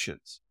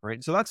admissions,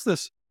 right? So that's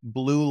this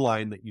blue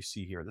line that you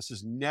see here. This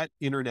is net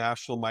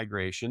international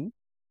migration,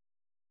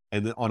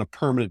 and then on a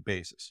permanent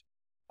basis.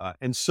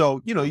 And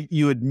so,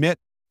 you admit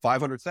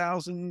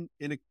 500,000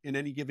 in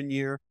any given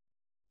year.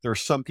 There are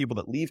some people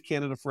that leave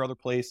Canada for other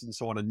places. And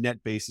so on a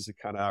net basis, it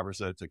kind of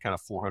averages out to kind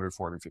of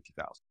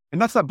 450,000.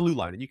 And that's that blue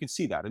line. And you can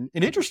see that. And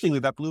interestingly,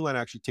 that blue line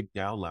actually ticked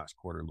down last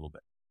quarter a little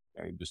bit,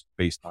 okay, just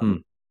based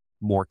on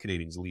more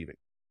Canadians leaving.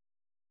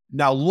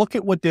 Now look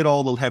at what did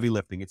all the heavy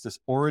lifting. It's this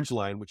orange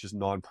line, which is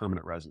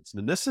non-permanent residents.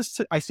 And this is,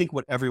 I think,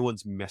 what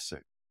everyone's missing.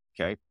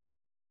 Okay.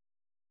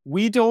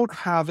 We don't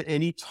have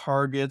any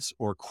targets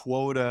or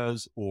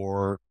quotas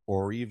or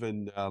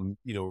even,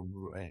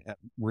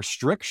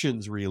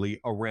 restrictions really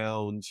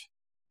around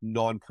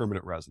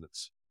non-permanent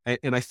residents.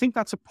 And I think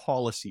that's a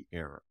policy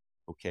error.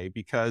 Okay.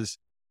 Because,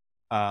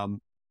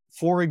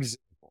 for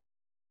example,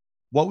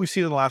 what we've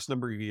seen in the last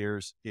number of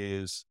years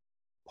is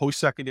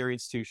post-secondary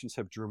institutions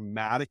have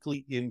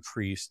dramatically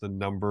increased the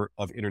number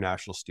of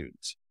international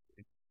students.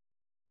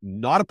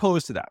 Not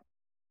opposed to that.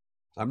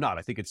 I'm not.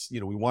 I think it's, we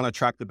want to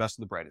attract the best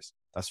and the brightest.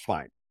 That's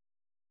fine.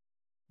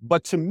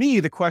 But to me,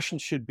 the question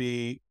should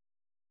be,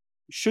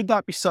 should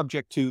that be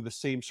subject to the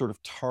same sort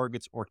of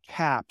targets or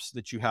caps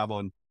that you have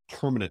on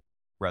permanent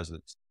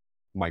residence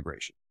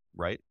migration,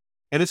 right?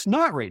 And it's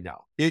not right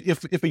now.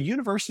 If a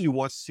university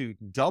wants to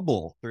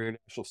double their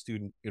international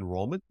student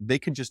enrollment, they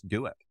can just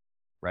do it,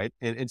 right?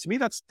 And to me,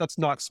 that's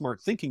not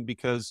smart thinking,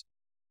 because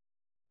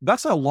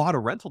that's a lot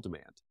of rental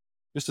demand,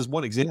 just as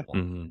one example.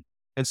 Mm-hmm.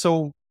 And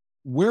so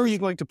where are you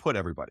going to put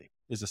everybody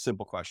is a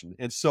simple question.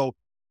 And so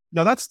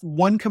now that's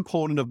one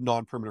component of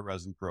non-permanent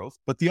resident growth.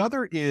 But the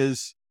other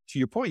is, to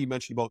your point, you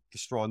mentioned about the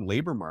strong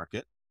labor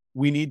market.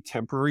 We need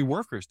temporary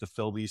workers to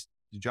fill these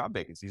job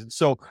vacancies. And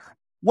so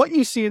what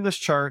you see in this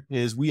chart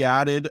is we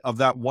added, of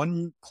that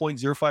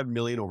 1.05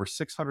 million, over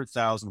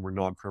 600,000 were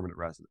non-permanent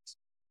residents.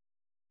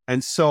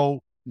 And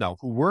so now,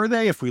 who were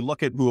they? If we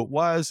look at who it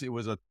was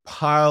a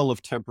pile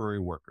of temporary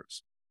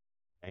workers.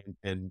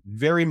 And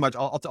very much,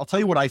 I'll tell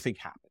you what I think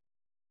happened.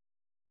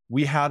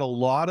 We had a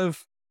lot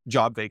of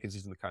job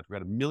vacancies in the country. We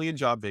had 1 million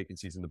job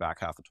vacancies in the back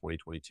half of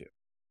 2022.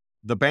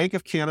 The Bank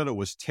of Canada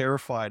was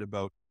terrified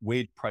about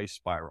wage price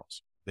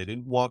spirals. They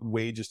didn't want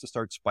wages to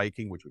start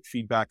spiking, which would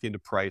feed back into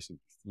price, and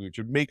which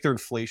would make their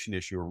inflation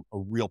issue a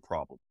real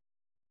problem.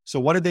 So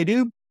what did they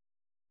do?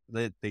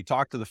 They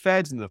talked to the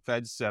feds, and the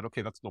feds said,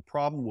 okay, that's no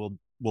problem.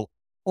 We'll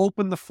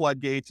open the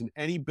floodgates, and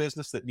any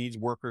business that needs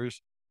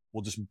workers,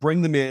 we'll just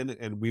bring them in,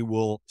 and we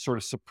will sort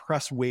of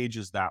suppress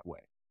wages that way.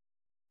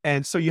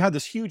 And so you had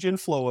this huge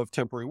inflow of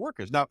temporary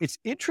workers. Now, it's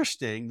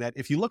interesting that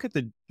if you look at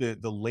the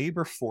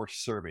labor force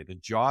survey, the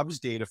jobs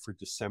data for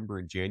December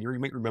and January, you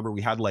might remember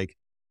we had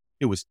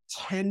it was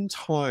 10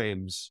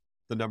 times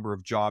the number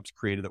of jobs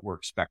created that were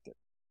expected,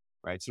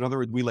 right? So in other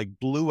words, we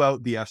blew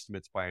out the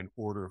estimates by an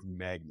order of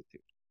magnitude.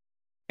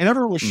 And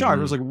everyone was shocked.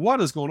 It was like, what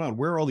is going on?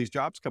 Where are all these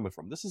jobs coming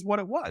from? This is what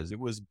it was. It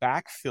was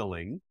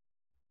backfilling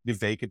the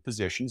vacant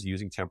positions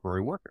using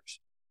temporary workers.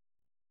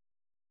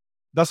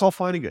 That's all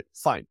fine and good.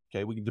 Fine.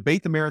 Okay. We can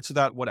debate the merits of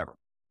that, whatever.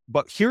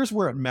 But here's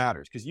where it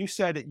matters, because you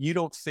said that you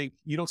don't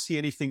see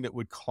anything that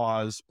would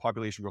cause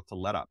population growth to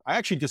let up. I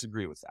actually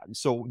disagree with that. And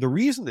so the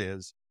reason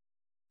is,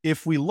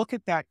 if we look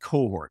at that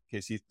cohort,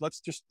 okay, see,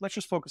 let's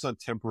just focus on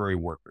temporary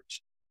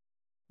workers.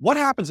 What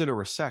happens in a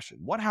recession?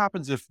 What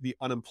happens if the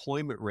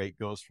unemployment rate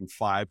goes from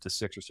 5 to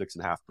 6 or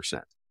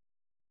 6.5%?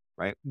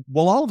 Right?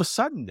 Well, all of a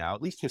sudden now,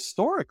 at least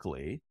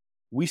historically,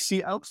 we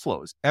see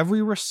outflows.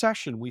 Every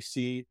recession, we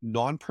see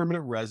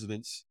non-permanent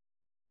residents,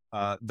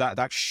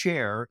 that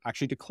share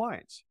actually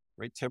declines,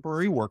 right?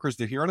 Temporary workers,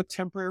 they're here on a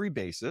temporary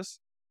basis.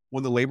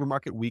 When the labor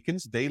market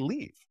weakens, they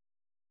leave.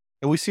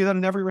 And we see that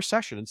in every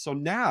recession. And so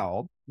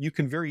now you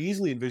can very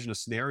easily envision a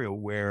scenario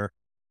where,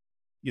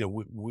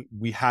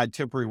 we had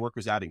temporary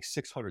workers adding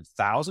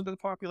 600,000 to the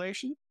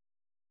population.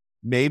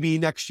 Maybe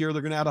next year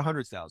they're going to add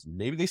 100,000.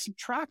 Maybe they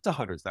subtract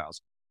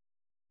 100,000,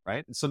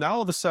 right? And so now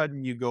all of a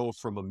sudden you go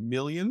from 1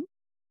 million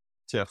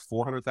to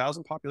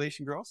 400,000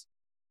 population growth.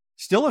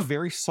 Still a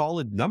very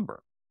solid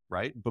number,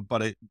 right?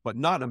 But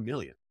not 1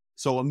 million.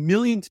 So 1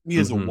 million to me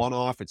is a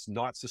one-off. It's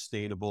not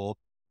sustainable.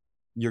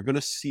 you're going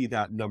to see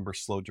that number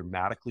slow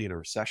dramatically in a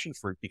recession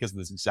because of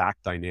this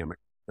exact dynamic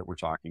that we're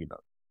talking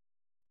about.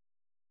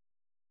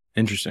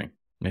 Interesting.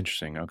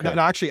 Okay.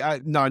 Now, actually, I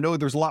know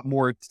there's a lot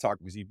more to talk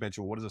because you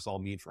mentioned what does this all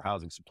mean for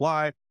housing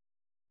supply.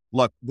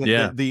 Look,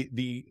 Yeah.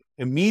 the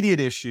immediate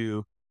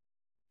issue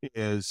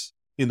is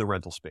in the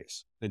rental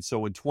space. And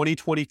so in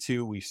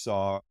 2022, we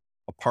saw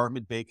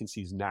apartment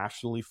vacancies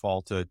nationally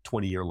fall to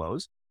 20-year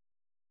lows.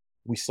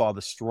 We saw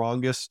the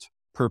strongest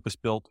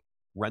purpose-built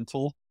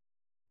rental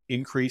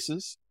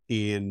increases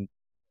on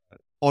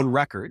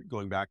record,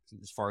 going back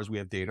as far as we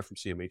have data from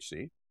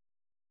CMHC.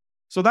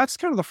 So that's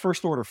kind of the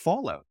first order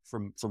fallout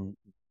from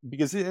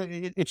because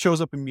it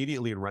shows up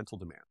immediately in rental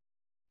demand.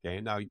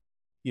 Okay. Now,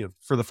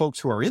 for the folks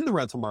who are in the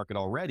rental market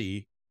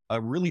already, a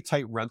really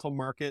tight rental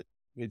market,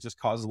 it just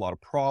causes a lot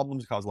of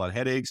problems, causes a lot of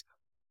headaches.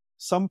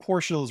 Some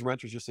portion of those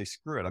renters just say,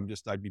 screw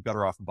it, I'd be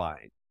better off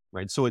buying.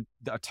 Right. So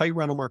a tight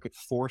rental market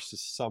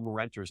forces some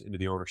renters into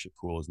the ownership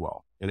pool as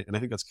well. And I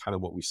think that's kind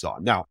of what we saw.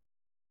 Now,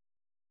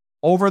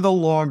 over the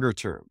longer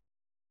term,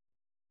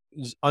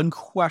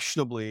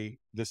 unquestionably,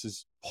 this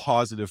is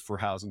positive for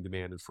housing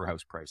demand and for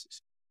house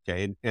prices.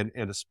 Okay. And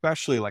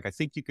especially, like, I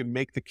think you can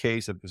make the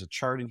case that there's a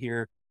chart in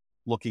here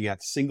looking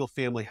at single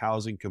family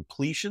housing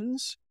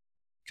completions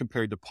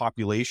compared to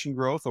population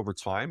growth over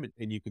time.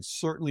 And you can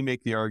certainly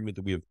make the argument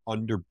that we have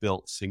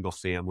underbuilt single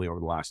family over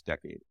the last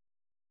decade.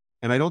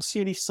 And I don't see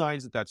any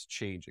signs that that's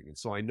changing. And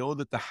so I know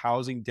that the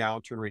housing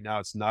downturn right now,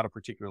 it's not a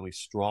particularly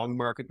strong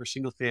market for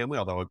single family,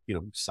 although,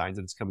 signs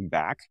that it's coming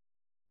back.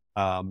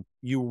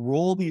 You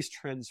roll these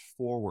trends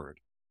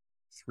forward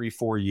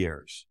 3-4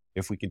 years.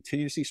 If we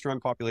continue to see strong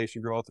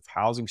population growth, if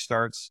housing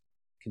starts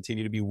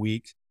continue to be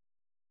weak,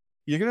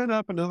 you're going to end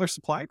up in another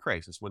supply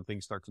crisis when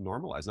things start to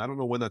normalize. And I don't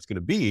know when that's going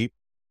to be,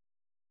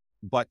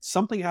 but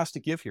something has to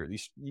give here.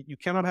 You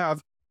cannot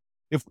have,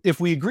 if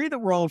we agree that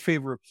we're all in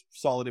favor of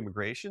solid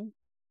immigration,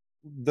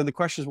 then the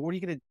question is, well, what are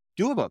you going to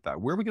do about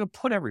that? Where are we going to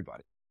put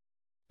everybody?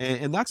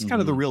 And that's kind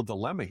of the real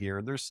dilemma here.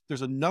 And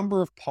there's a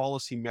number of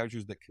policy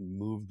measures that can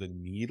move the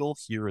needle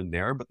here and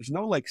there, but there's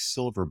no like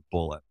silver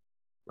bullet,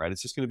 right?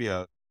 It's just going to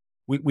be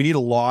we need a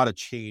lot of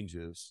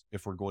changes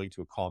if we're going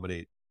to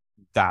accommodate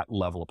that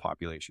level of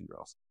population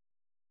growth.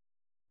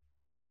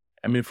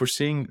 I mean, if we're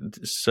seeing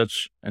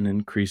such an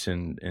increase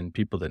in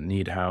people that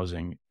need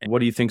housing, what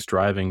do you think's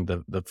driving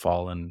the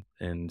fall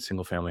in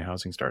single family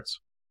housing starts?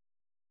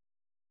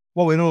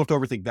 Well, we don't have to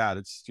overthink that.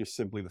 It's just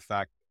simply the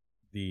fact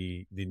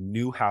the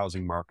new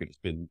housing market has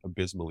been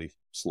abysmally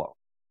slow,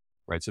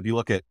 right? So if you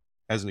look at,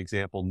 as an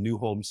example, new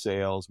home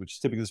sales,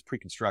 which typically is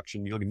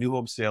pre-construction, you look at new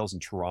home sales in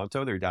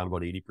Toronto, they're down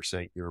about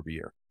 80% year over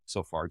year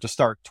so far to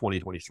start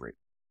 2023.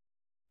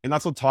 And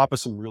that's on top of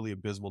some really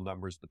abysmal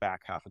numbers the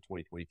back half of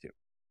 2022.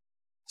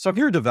 So if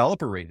you're a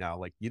developer right now,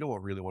 like, you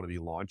don't really want to be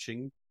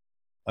launching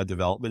a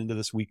development into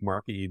this weak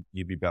market.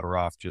 You'd be better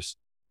off just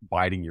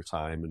biding your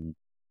time and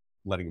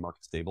letting the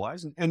market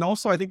stabilize. And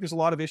also, I think there's a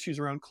lot of issues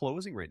around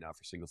closing right now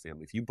for single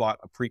family. If you bought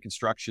a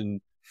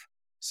pre-construction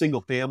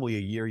single family a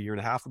year and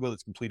a half ago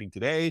that's completing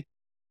today,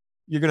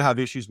 you're going to have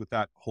issues with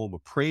that home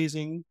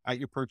appraising at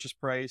your purchase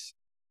price.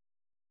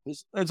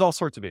 There's all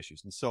sorts of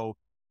issues. And so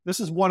this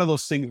is one of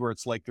those things where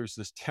it's like there's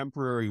this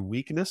temporary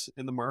weakness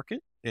in the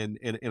market. And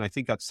I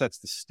think that sets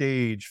the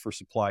stage for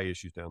supply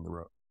issues down the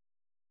road.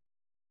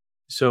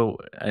 So,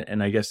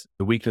 and I guess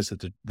the weakness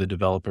that the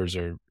developers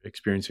are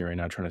experiencing right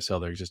now, trying to sell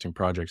their existing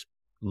projects,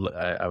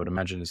 I would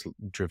imagine is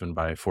driven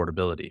by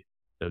affordability.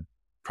 It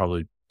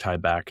probably tie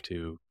back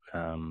to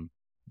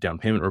down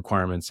payment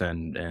requirements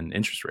and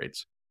interest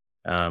rates.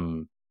 Yeah,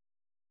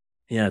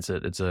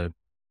 it's an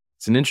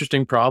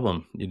interesting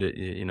problem.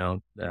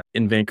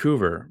 In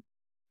Vancouver,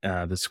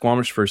 the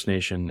Squamish First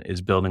Nation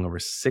is building over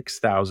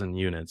 6,000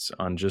 units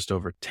on just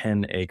over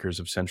 10 acres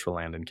of central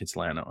land in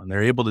Kitsilano. And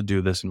they're able to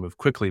do this and move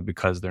quickly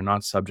because they're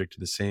not subject to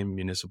the same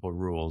municipal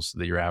rules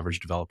that your average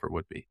developer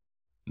would be.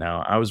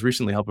 Now, I was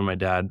recently helping my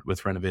dad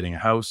with renovating a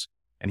house,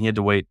 and he had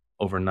to wait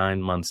over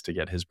 9 months to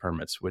get his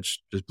permits,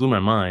 which just blew my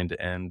mind.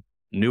 And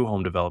new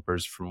home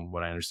developers, from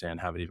what I understand,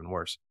 have it even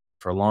worse.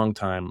 For a long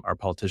time, our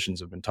politicians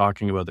have been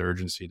talking about the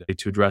urgency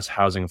to address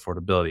housing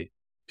affordability.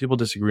 People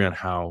disagree on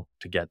how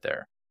to get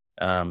there.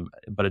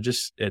 But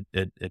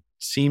it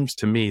seems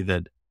to me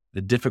that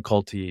the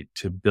difficulty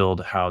to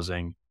build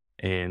housing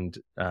and,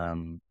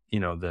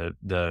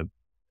 the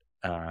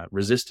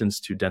resistance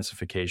to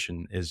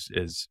densification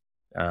is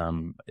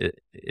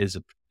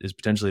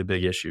potentially a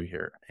big issue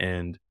here.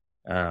 And,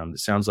 it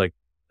sounds like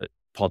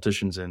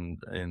politicians in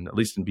at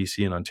least in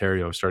BC and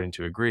Ontario are starting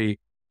to agree.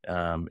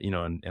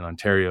 In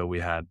Ontario, we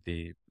had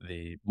the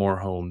More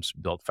Homes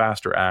Built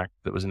Faster Act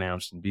that was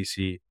announced. In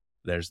BC,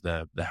 there's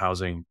the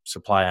Housing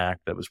Supply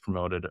Act that was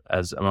promoted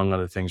as, among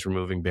other things,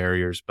 removing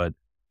barriers. But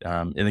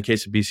in the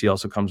case of BC,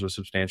 also comes with a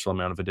substantial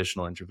amount of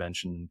additional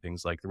intervention,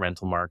 things like the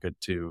rental market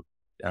to,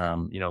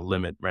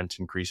 limit rent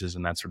increases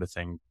and that sort of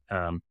thing.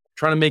 Trying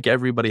to make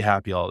everybody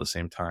happy all at the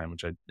same time,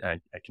 which I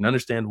can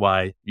understand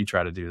why you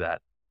try to do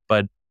that.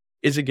 But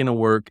is it going to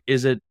work?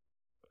 Is it,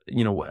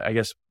 I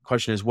guess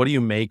question is, what do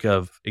you make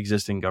of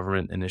existing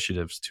government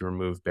initiatives to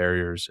remove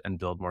barriers and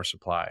build more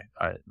supply?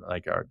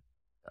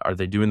 Are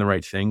they doing the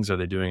right things? Are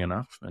they doing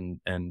enough?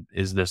 And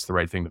is this the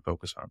right thing to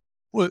focus on?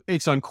 Well,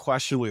 it's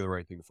unquestionably the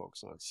right thing to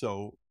focus on.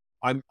 So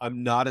I'm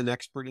not an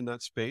expert in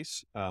that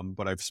space,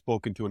 but I've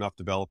spoken to enough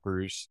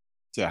developers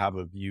to have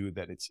a view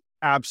that it's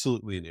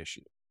absolutely an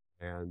issue.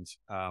 And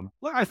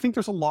look, I think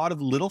there's a lot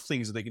of little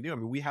things that they can do. I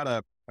mean, we had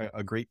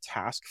a great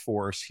task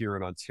force here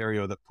in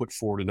Ontario that put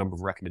forward a number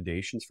of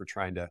recommendations for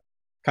trying to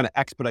kind of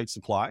expedite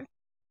supply.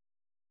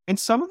 And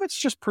some of it's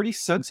just pretty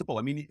sensible.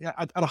 I mean,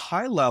 at a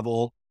high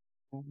level,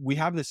 we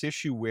have this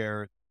issue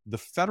where the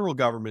federal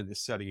government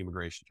is setting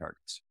immigration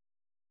targets,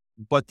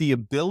 but the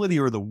ability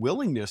or the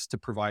willingness to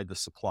provide the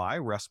supply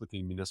rests with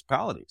the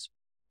municipalities.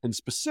 And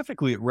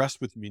specifically, it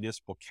rests with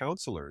municipal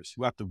councillors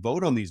who have to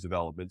vote on these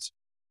developments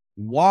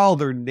while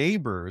their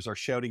neighbors are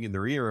shouting in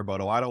their ear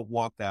about, oh, I don't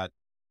want that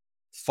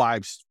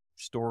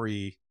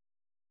 5-story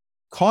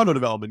condo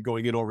development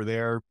going in over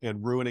there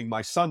and ruining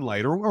my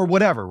sunlight or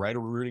whatever, right?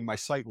 Or ruining my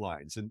sight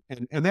lines. And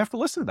they have to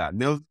listen to that.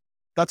 And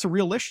that's a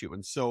real issue.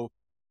 And so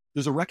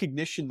there's a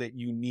recognition that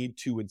you need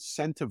to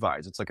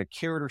incentivize. It's like a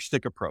carrot or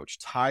stick approach,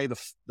 tie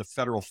the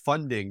federal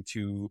funding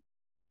to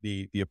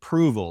the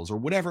approvals or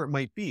whatever it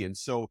might be. And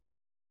so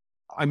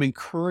I'm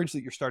encouraged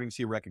that you're starting to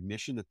see a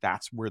recognition that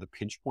that's where the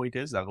pinch point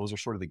is, that those are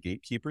sort of the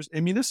gatekeepers.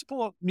 And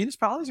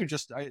municipalities are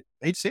just, I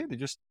hate to say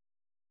it,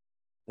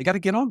 they got to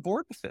get on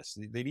board with this.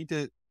 They need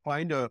to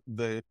find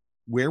the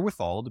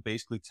wherewithal to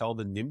basically tell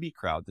the NIMBY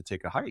crowd to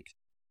take a hike.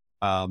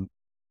 And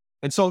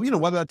so,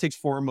 whether that takes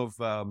form of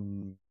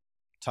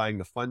tying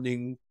the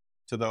funding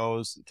to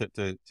those, to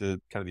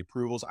kind of the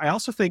approvals. I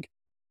also think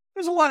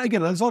there's a lot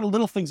of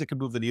little things that can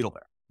move the needle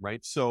there,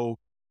 right? So,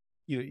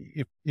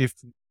 if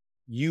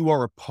you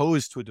are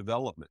opposed to a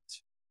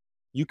development,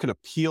 you can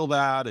appeal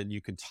that and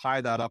you can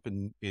tie that up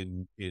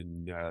in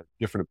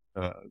different,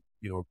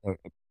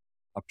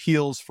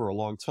 appeals for a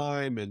long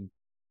time. And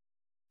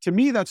to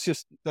me, that's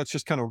just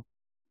kind of,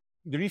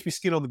 there needs to be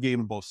skin on the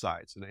game on both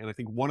sides. And I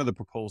think one of the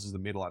proposals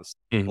that made a lot of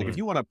sense, like if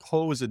you want to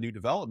oppose a new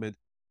development,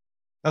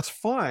 that's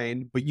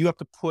fine, but you have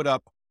to put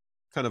up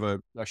kind of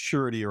a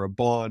surety or a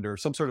bond or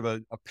some sort of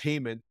a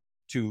payment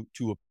to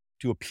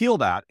appeal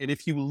that. And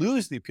if you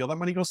lose the appeal, that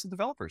money goes to the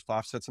developers to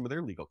offset some of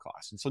their legal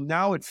costs. And so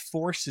now it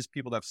forces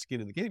people to have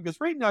skin in the game,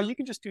 because right now you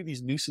can just do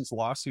these nuisance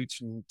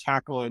lawsuits and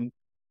tack on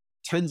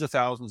tens of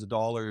thousands of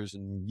dollars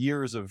and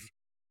years of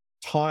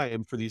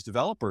time for these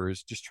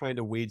developers just trying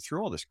to wade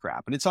through all this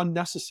crap. And it's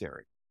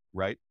unnecessary,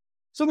 right?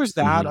 So there's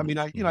that. I mean,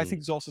 I think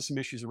there's also some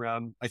issues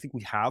around, I think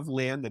we have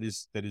land that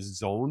is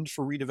zoned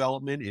for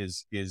redevelopment,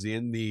 is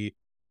in the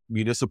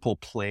municipal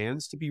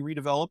plans to be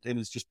redeveloped, and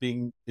is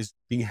being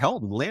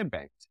held and land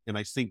banked. And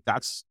I think I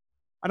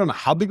don't know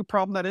how big a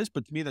problem that is,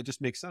 but to me, that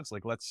just makes sense.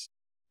 Like,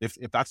 if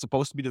that's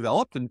supposed to be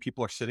developed and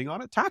people are sitting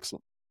on it, tax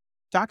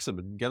them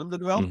and get them to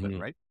develop it,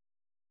 right?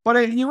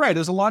 But you're right.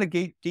 There's a lot of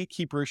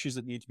gatekeeper issues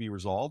that need to be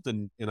resolved.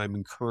 And I'm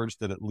encouraged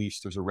that at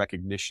least there's a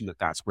recognition that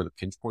that's where the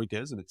pinch point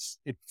is. And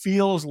it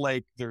feels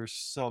like there's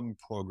some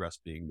progress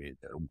being made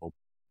there.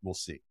 We'll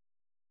see.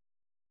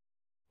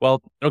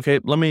 Well, okay.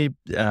 Let me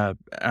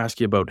ask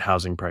you about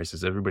housing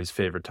prices, everybody's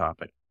favorite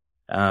topic.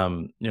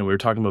 We were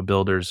talking about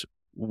builders.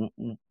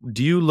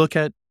 Do you look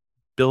at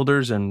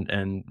builders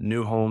and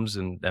new homes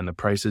and the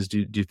prices?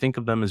 Do you think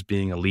of them as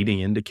being a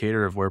leading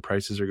indicator of where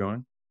prices are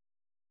going?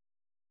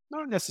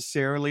 Not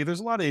necessarily.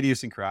 There's a lot of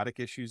idiosyncratic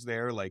issues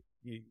there. Like,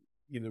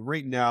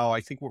 right now, I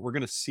think what we're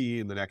going to see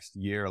in the next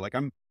year, I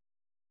think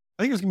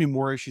there's going to be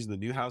more issues in the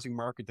new housing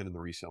market than in the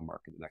resale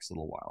market in the next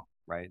little while,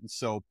 right? And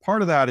so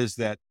part of that is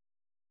that,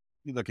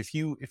 look, if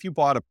you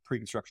bought a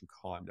pre-construction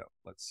condo,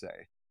 let's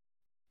say,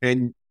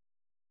 and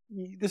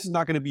this is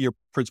not going to be your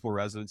principal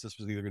residence, this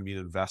was either going to be an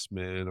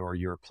investment or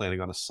you're planning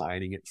on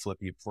assigning it,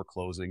 flipping it before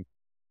closing.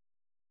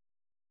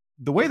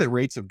 The way that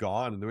rates have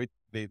gone and the way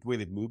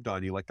they've moved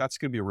on you, that's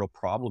going to be a real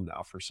problem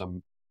now for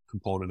some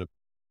component of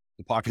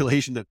the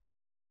population that's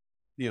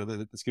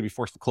going to be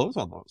forced to close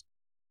on those.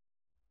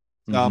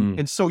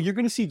 And so you're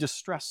going to see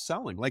distressed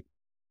selling. Like,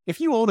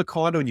 if you own a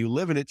condo and you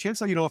live in it,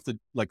 chances are you don't have to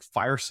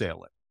fire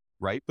sale it,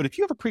 right? But if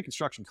you have a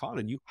pre-construction condo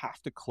and you have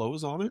to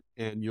close on it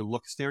and you're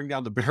staring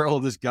down the barrel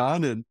of this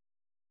gun, and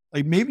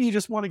maybe you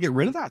just want to get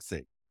rid of that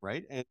thing,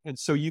 right? And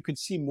so you can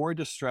see more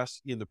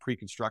distress in the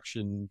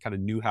pre-construction kind of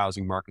new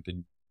housing market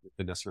than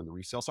necessarily in the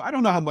resale. So I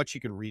don't know how much you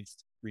can read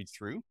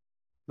through.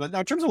 But now,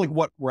 in terms of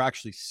what we're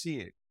actually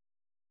seeing,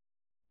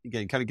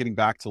 again, kind of getting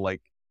back to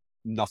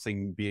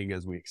nothing being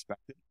as we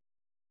expected.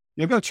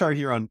 I've got a chart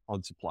here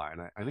on supply,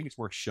 and I think it's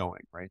worth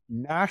showing, right?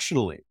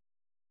 Nationally,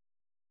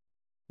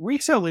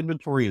 resale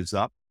inventory is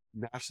up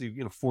nationally,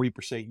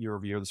 40% year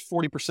over year. There's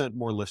 40%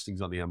 more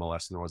listings on the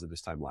MLS than there was at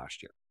this time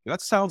last year.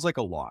 That sounds like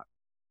a lot.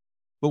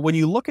 But when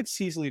you look at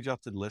seasonally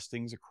adjusted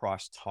listings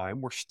across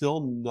time, we're still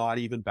not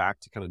even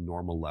back to kind of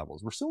normal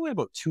levels. We're still only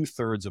about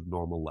 2/3 of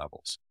normal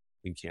levels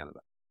in Canada,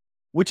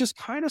 which is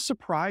kind of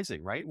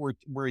surprising, right?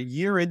 We're a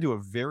year into a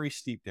very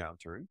steep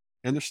downturn,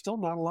 and there's still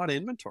not a lot of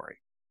inventory.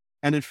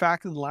 And in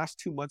fact, in the last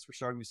 2 months, we're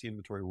starting to see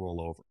inventory roll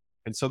over.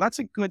 And so that's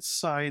a good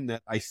sign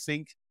that I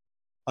think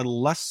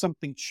unless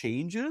something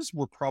changes,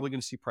 we're probably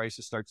going to see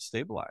prices start to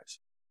stabilize.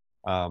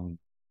 Um,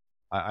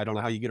 I don't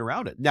know how you get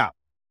around it. Now,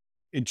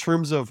 in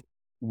terms of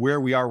where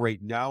we are right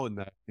now in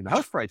the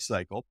house price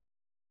cycle,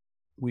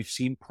 we've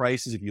seen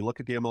prices. If you look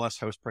at the MLS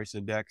house price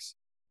index,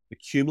 the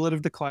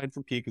cumulative decline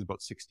from peak is about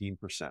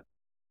 16%.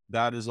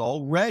 That is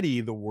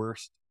already the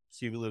worst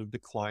cumulative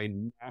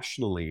decline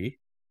nationally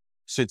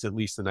since at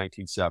least the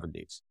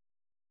 1970s.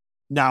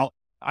 Now,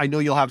 I know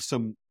you'll have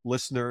some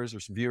listeners or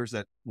some viewers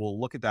that will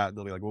look at that and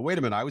they'll be like, well, wait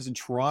a minute, I was in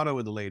Toronto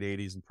in the late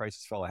 80s and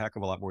prices fell a heck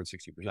of a lot more than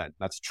 60%.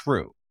 That's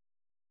true.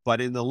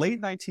 But in the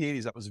late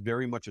 1980s, that was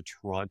very much a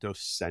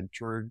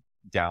Toronto-centered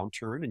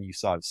downturn, and you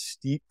saw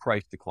steep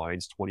price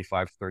declines,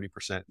 25,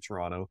 30% in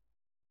Toronto.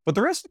 But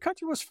the rest of the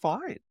country was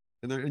fine.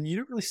 And you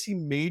didn't really see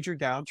major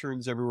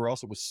downturns everywhere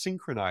else. It was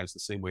synchronized the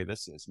same way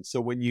this is. And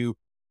so when you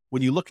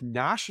look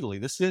nationally,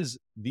 this is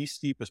the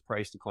steepest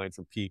price decline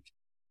from peak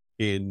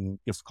in,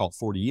 it's called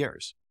 40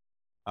 years.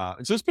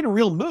 And so it's been a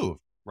real move,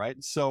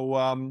 right? So,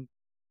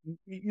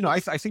 I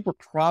think we're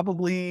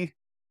probably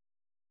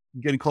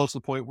getting close to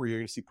the point where you're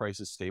going to see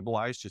prices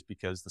stabilize just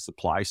because the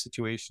supply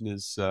situation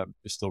is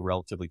still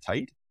relatively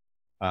tight.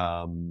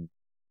 But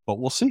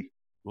we'll see.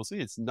 We'll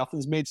see.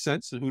 Nothing's made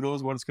sense, and who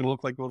knows what it's going to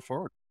look like going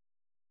forward.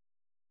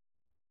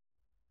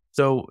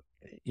 So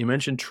you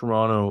mentioned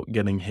Toronto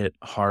getting hit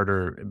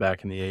harder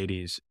back in the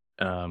 80s.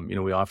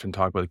 We often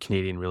talk about the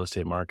Canadian real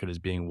estate market as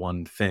being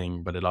one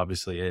thing, but it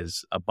obviously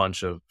is a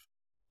bunch of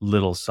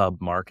little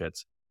sub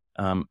markets.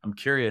 I'm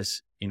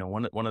curious,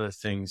 one of the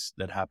things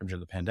that happened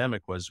during the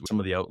pandemic was some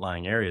of the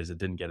outlying areas that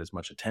didn't get as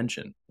much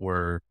attention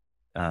were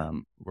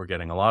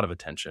getting a lot of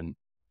attention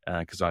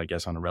because I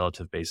guess on a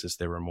relative basis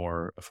they were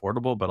more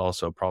affordable, but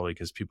also probably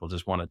because people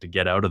just wanted to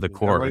get out of the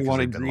core. Everybody because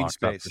wanted they've been green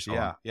locked up for space. so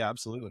long. Yeah,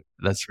 absolutely.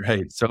 That's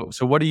right. So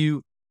what are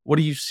you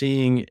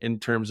seeing in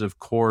terms of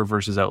core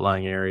versus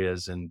outlying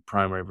areas and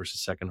primary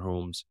versus second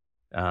homes?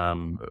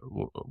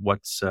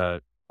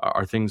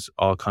 Are things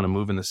all kind of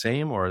moving the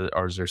same, or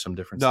is there some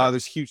difference? No,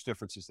 there's huge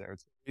differences there.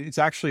 It's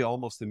actually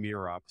almost the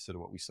mirror opposite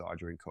of what we saw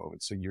during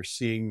COVID. So you're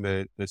seeing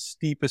the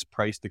steepest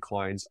price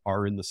declines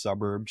are in the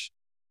suburbs.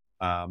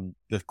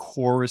 The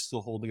core is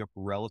still holding up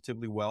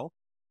relatively well.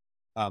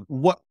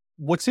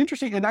 What's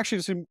interesting, and actually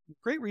there's some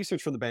great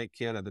research from the Bank of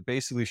Canada that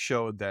basically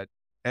showed that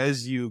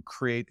as you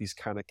create these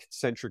kind of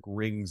concentric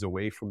rings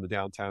away from the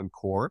downtown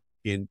core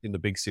in the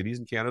big cities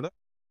in Canada,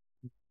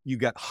 you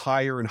get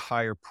higher and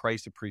higher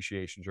price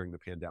appreciation during the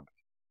pandemic.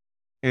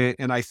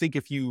 And I think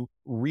if you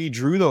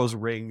redrew those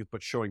rings,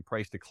 but showing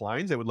price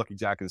declines, they would look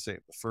exactly the same.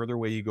 The further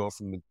away you go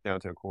from the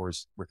downtown core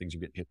is where things are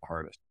getting hit the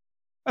hardest.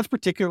 That's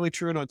particularly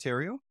true in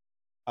Ontario.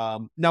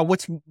 Now,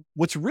 what's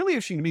really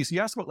interesting to me is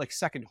you asked about like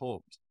second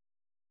homes.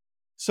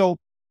 So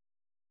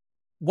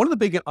one of the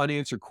big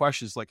unanswered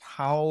questions is like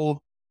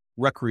how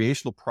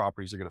recreational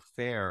properties are going to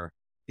fare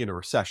in a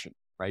recession,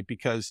 right?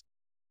 Because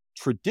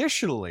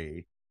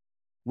traditionally,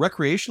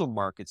 recreational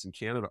markets in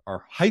Canada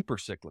are hyper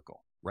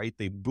cyclical, right?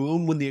 They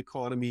boom when the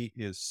economy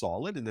is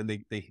solid, and then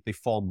they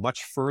fall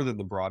much further than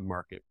the broad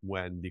market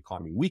when the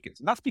economy weakens.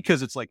 And that's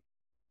because it's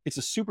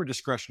a super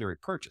discretionary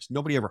purchase.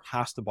 Nobody ever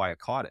has to buy a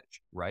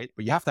cottage, right?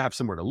 But you have to have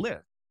somewhere to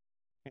live.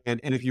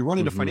 And if you run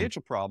into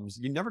financial problems,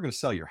 you're never going to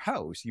sell your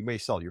house. You may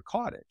sell your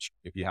cottage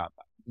if you have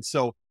that. And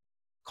so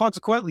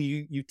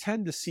consequently, you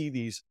tend to see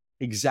these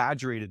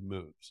exaggerated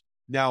moves.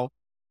 Now,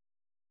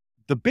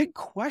 the big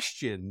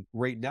question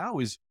right now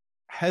is,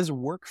 has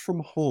work from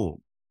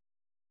home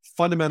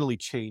fundamentally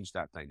changed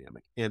that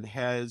dynamic, and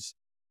has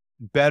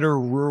better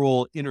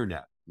rural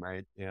internet,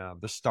 right?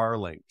 The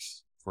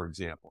Starlinks, for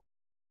example,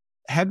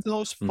 have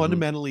those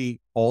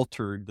fundamentally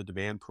altered the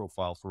demand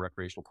profile for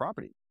recreational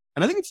property?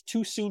 And I think it's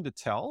too soon to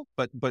tell,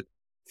 but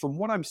from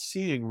what I'm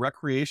seeing,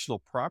 recreational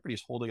property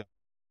is holding up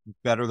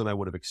better than I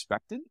would have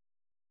expected.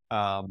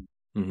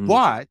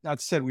 But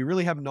that said, we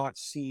really have not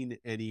seen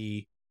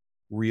any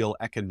real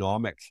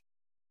economic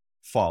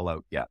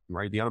fallout yet,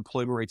 right? The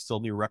unemployment rate's still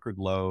near record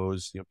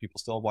lows. People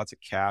still have lots of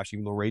cash,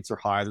 even though rates are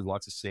high. There's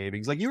lots of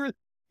savings.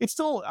 It's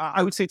still,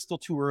 I would say it's still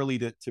too early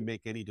to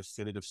make any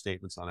definitive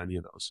statements on any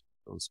of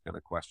those kind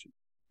of questions.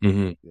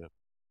 Yeah.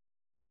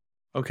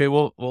 Okay.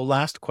 Well,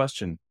 last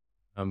question.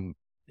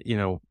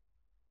 It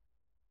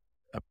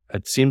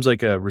seems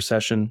like a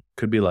recession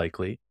could be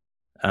likely,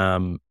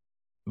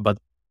 but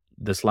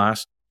this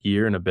last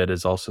year and a bit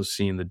has also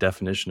seen the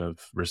definition of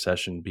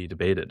recession be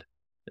debated.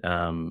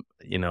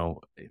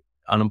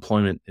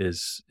 Unemployment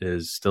is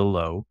still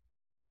low.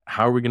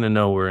 How are we going to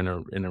know we're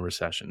in a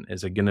recession?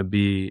 Is it going to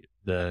be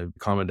the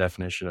common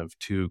definition of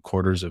 2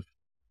 quarters of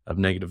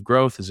negative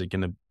growth? Is it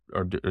going to,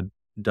 or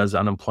does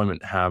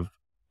unemployment have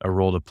a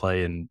role to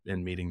play in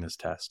meeting this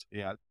test?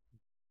 Yeah,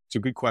 it's a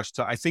good question.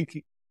 So I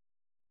think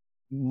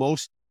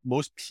most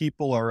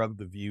people are of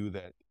the view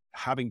that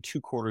having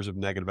 2 quarters of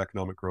negative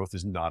economic growth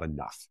is not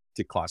enough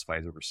to classify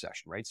as a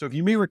recession, right? So if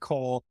you may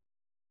recall,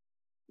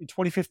 in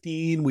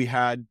 2015, we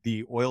had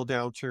the oil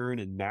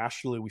downturn, and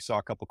nationally we saw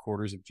a couple of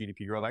quarters of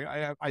GDP growth.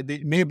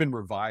 They may have been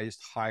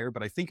revised higher,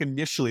 but I think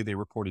initially they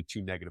reported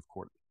 2 negative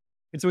quarters.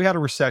 And so we had a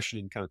recession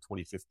in kind of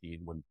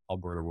 2015 when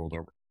Alberta rolled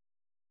over.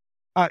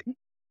 Uh,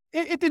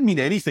 it didn't mean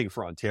anything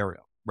for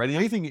Ontario, right? And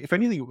if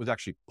anything, it was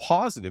actually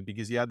positive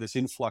because you had this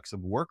influx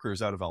of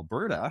workers out of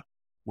Alberta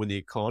when the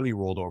economy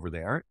rolled over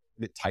there.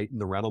 And it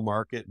tightened the rental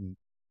market and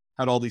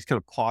had all these kind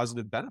of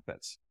positive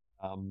benefits.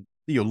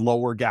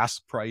 Lower gas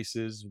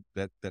prices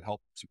that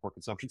help support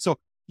consumption. So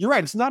you're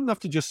right. It's not enough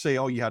to just say,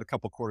 oh, you had a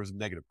couple quarters of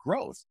negative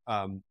growth.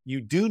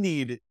 You do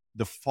need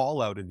the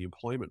fallout in the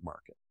employment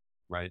market,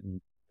 right?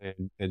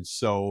 And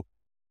so,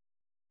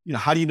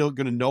 how do you going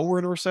to know we're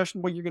in a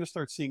recession? Well, you're going to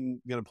start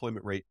seeing the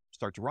unemployment rate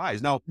start to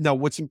rise. Now,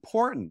 what's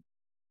important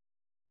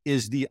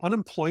is the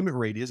unemployment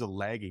rate is a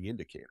lagging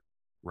indicator,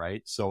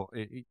 right? So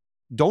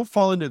don't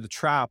fall into the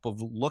trap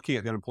of looking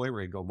at the unemployment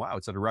rate and going, wow,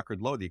 it's at a record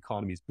low. The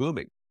economy is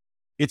booming.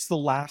 It's the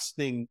last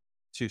thing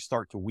to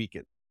start to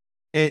weaken.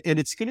 And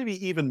it's going to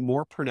be even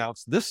more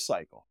pronounced this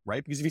cycle,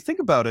 right? Because if you think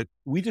about it,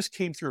 we just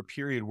came through a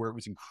period where it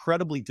was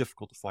incredibly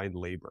difficult to find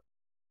labor,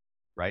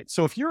 right?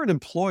 So if you're an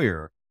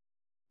employer,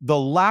 the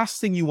last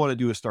thing you want to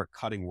do is start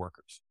cutting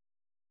workers.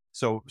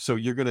 So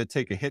you're going to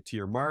take a hit to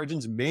your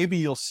margins. Maybe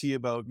you'll see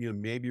about,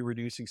 maybe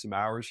reducing some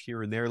hours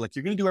here and there. Like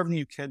you're going to do everything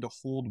you can to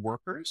hold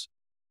workers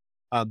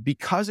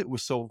because it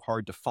was so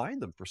hard to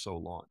find them for so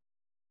long.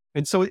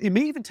 And so it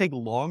may even take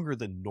longer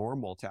than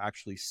normal to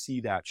actually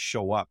see that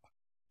show up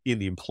in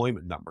the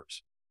employment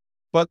numbers.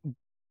 But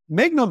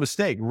make no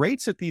mistake,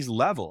 rates at these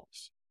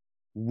levels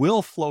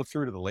will flow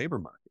through to the labor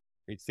market.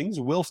 Right? Things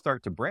will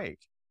start to break.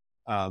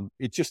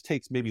 It just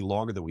takes maybe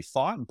longer than we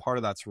thought. And part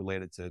of that's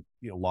related to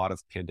a lot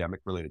of pandemic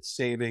related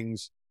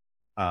savings.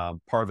 Part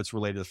of it's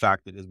related to the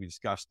fact that, as we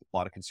discussed, a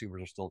lot of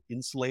consumers are still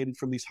insulated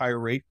from these higher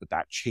rates, but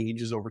that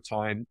changes over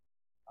time.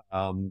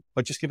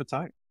 But just give it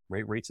time,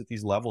 right? Rates at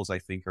these levels, I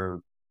think,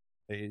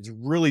 it's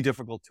really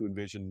difficult to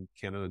envision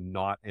Canada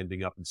not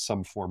ending up in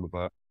some form of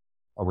a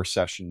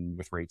recession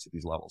with rates at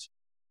these levels.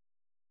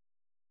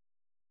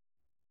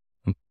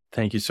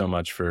 Thank you so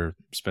much for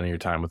spending your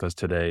time with us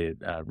today.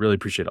 Really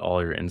appreciate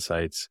all your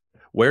insights.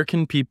 Where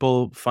can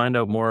people find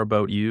out more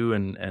about you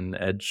and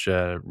Edge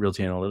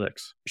Realty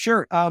Analytics?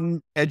 Sure.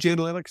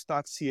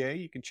 Edgeanalytics.ca.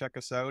 You can check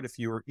us out. If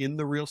you're in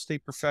the real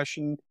estate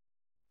profession,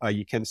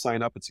 you can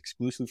sign up. It's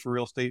exclusive for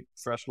real estate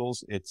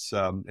professionals. It's,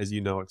 as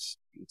you know, it's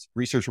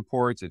research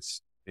reports,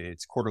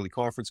 it's quarterly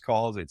conference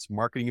calls, it's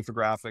marketing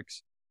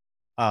infographics.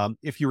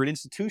 If you're an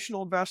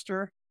institutional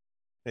investor,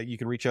 you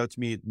can reach out to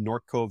me at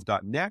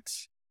northcove.net.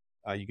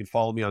 You can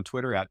follow me on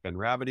Twitter at Ben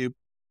Rabidoux.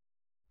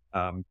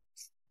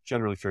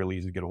 Generally fairly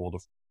easy to get a hold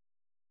of.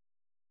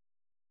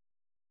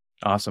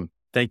 Awesome.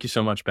 Thank you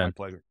so much, Ben. My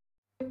pleasure.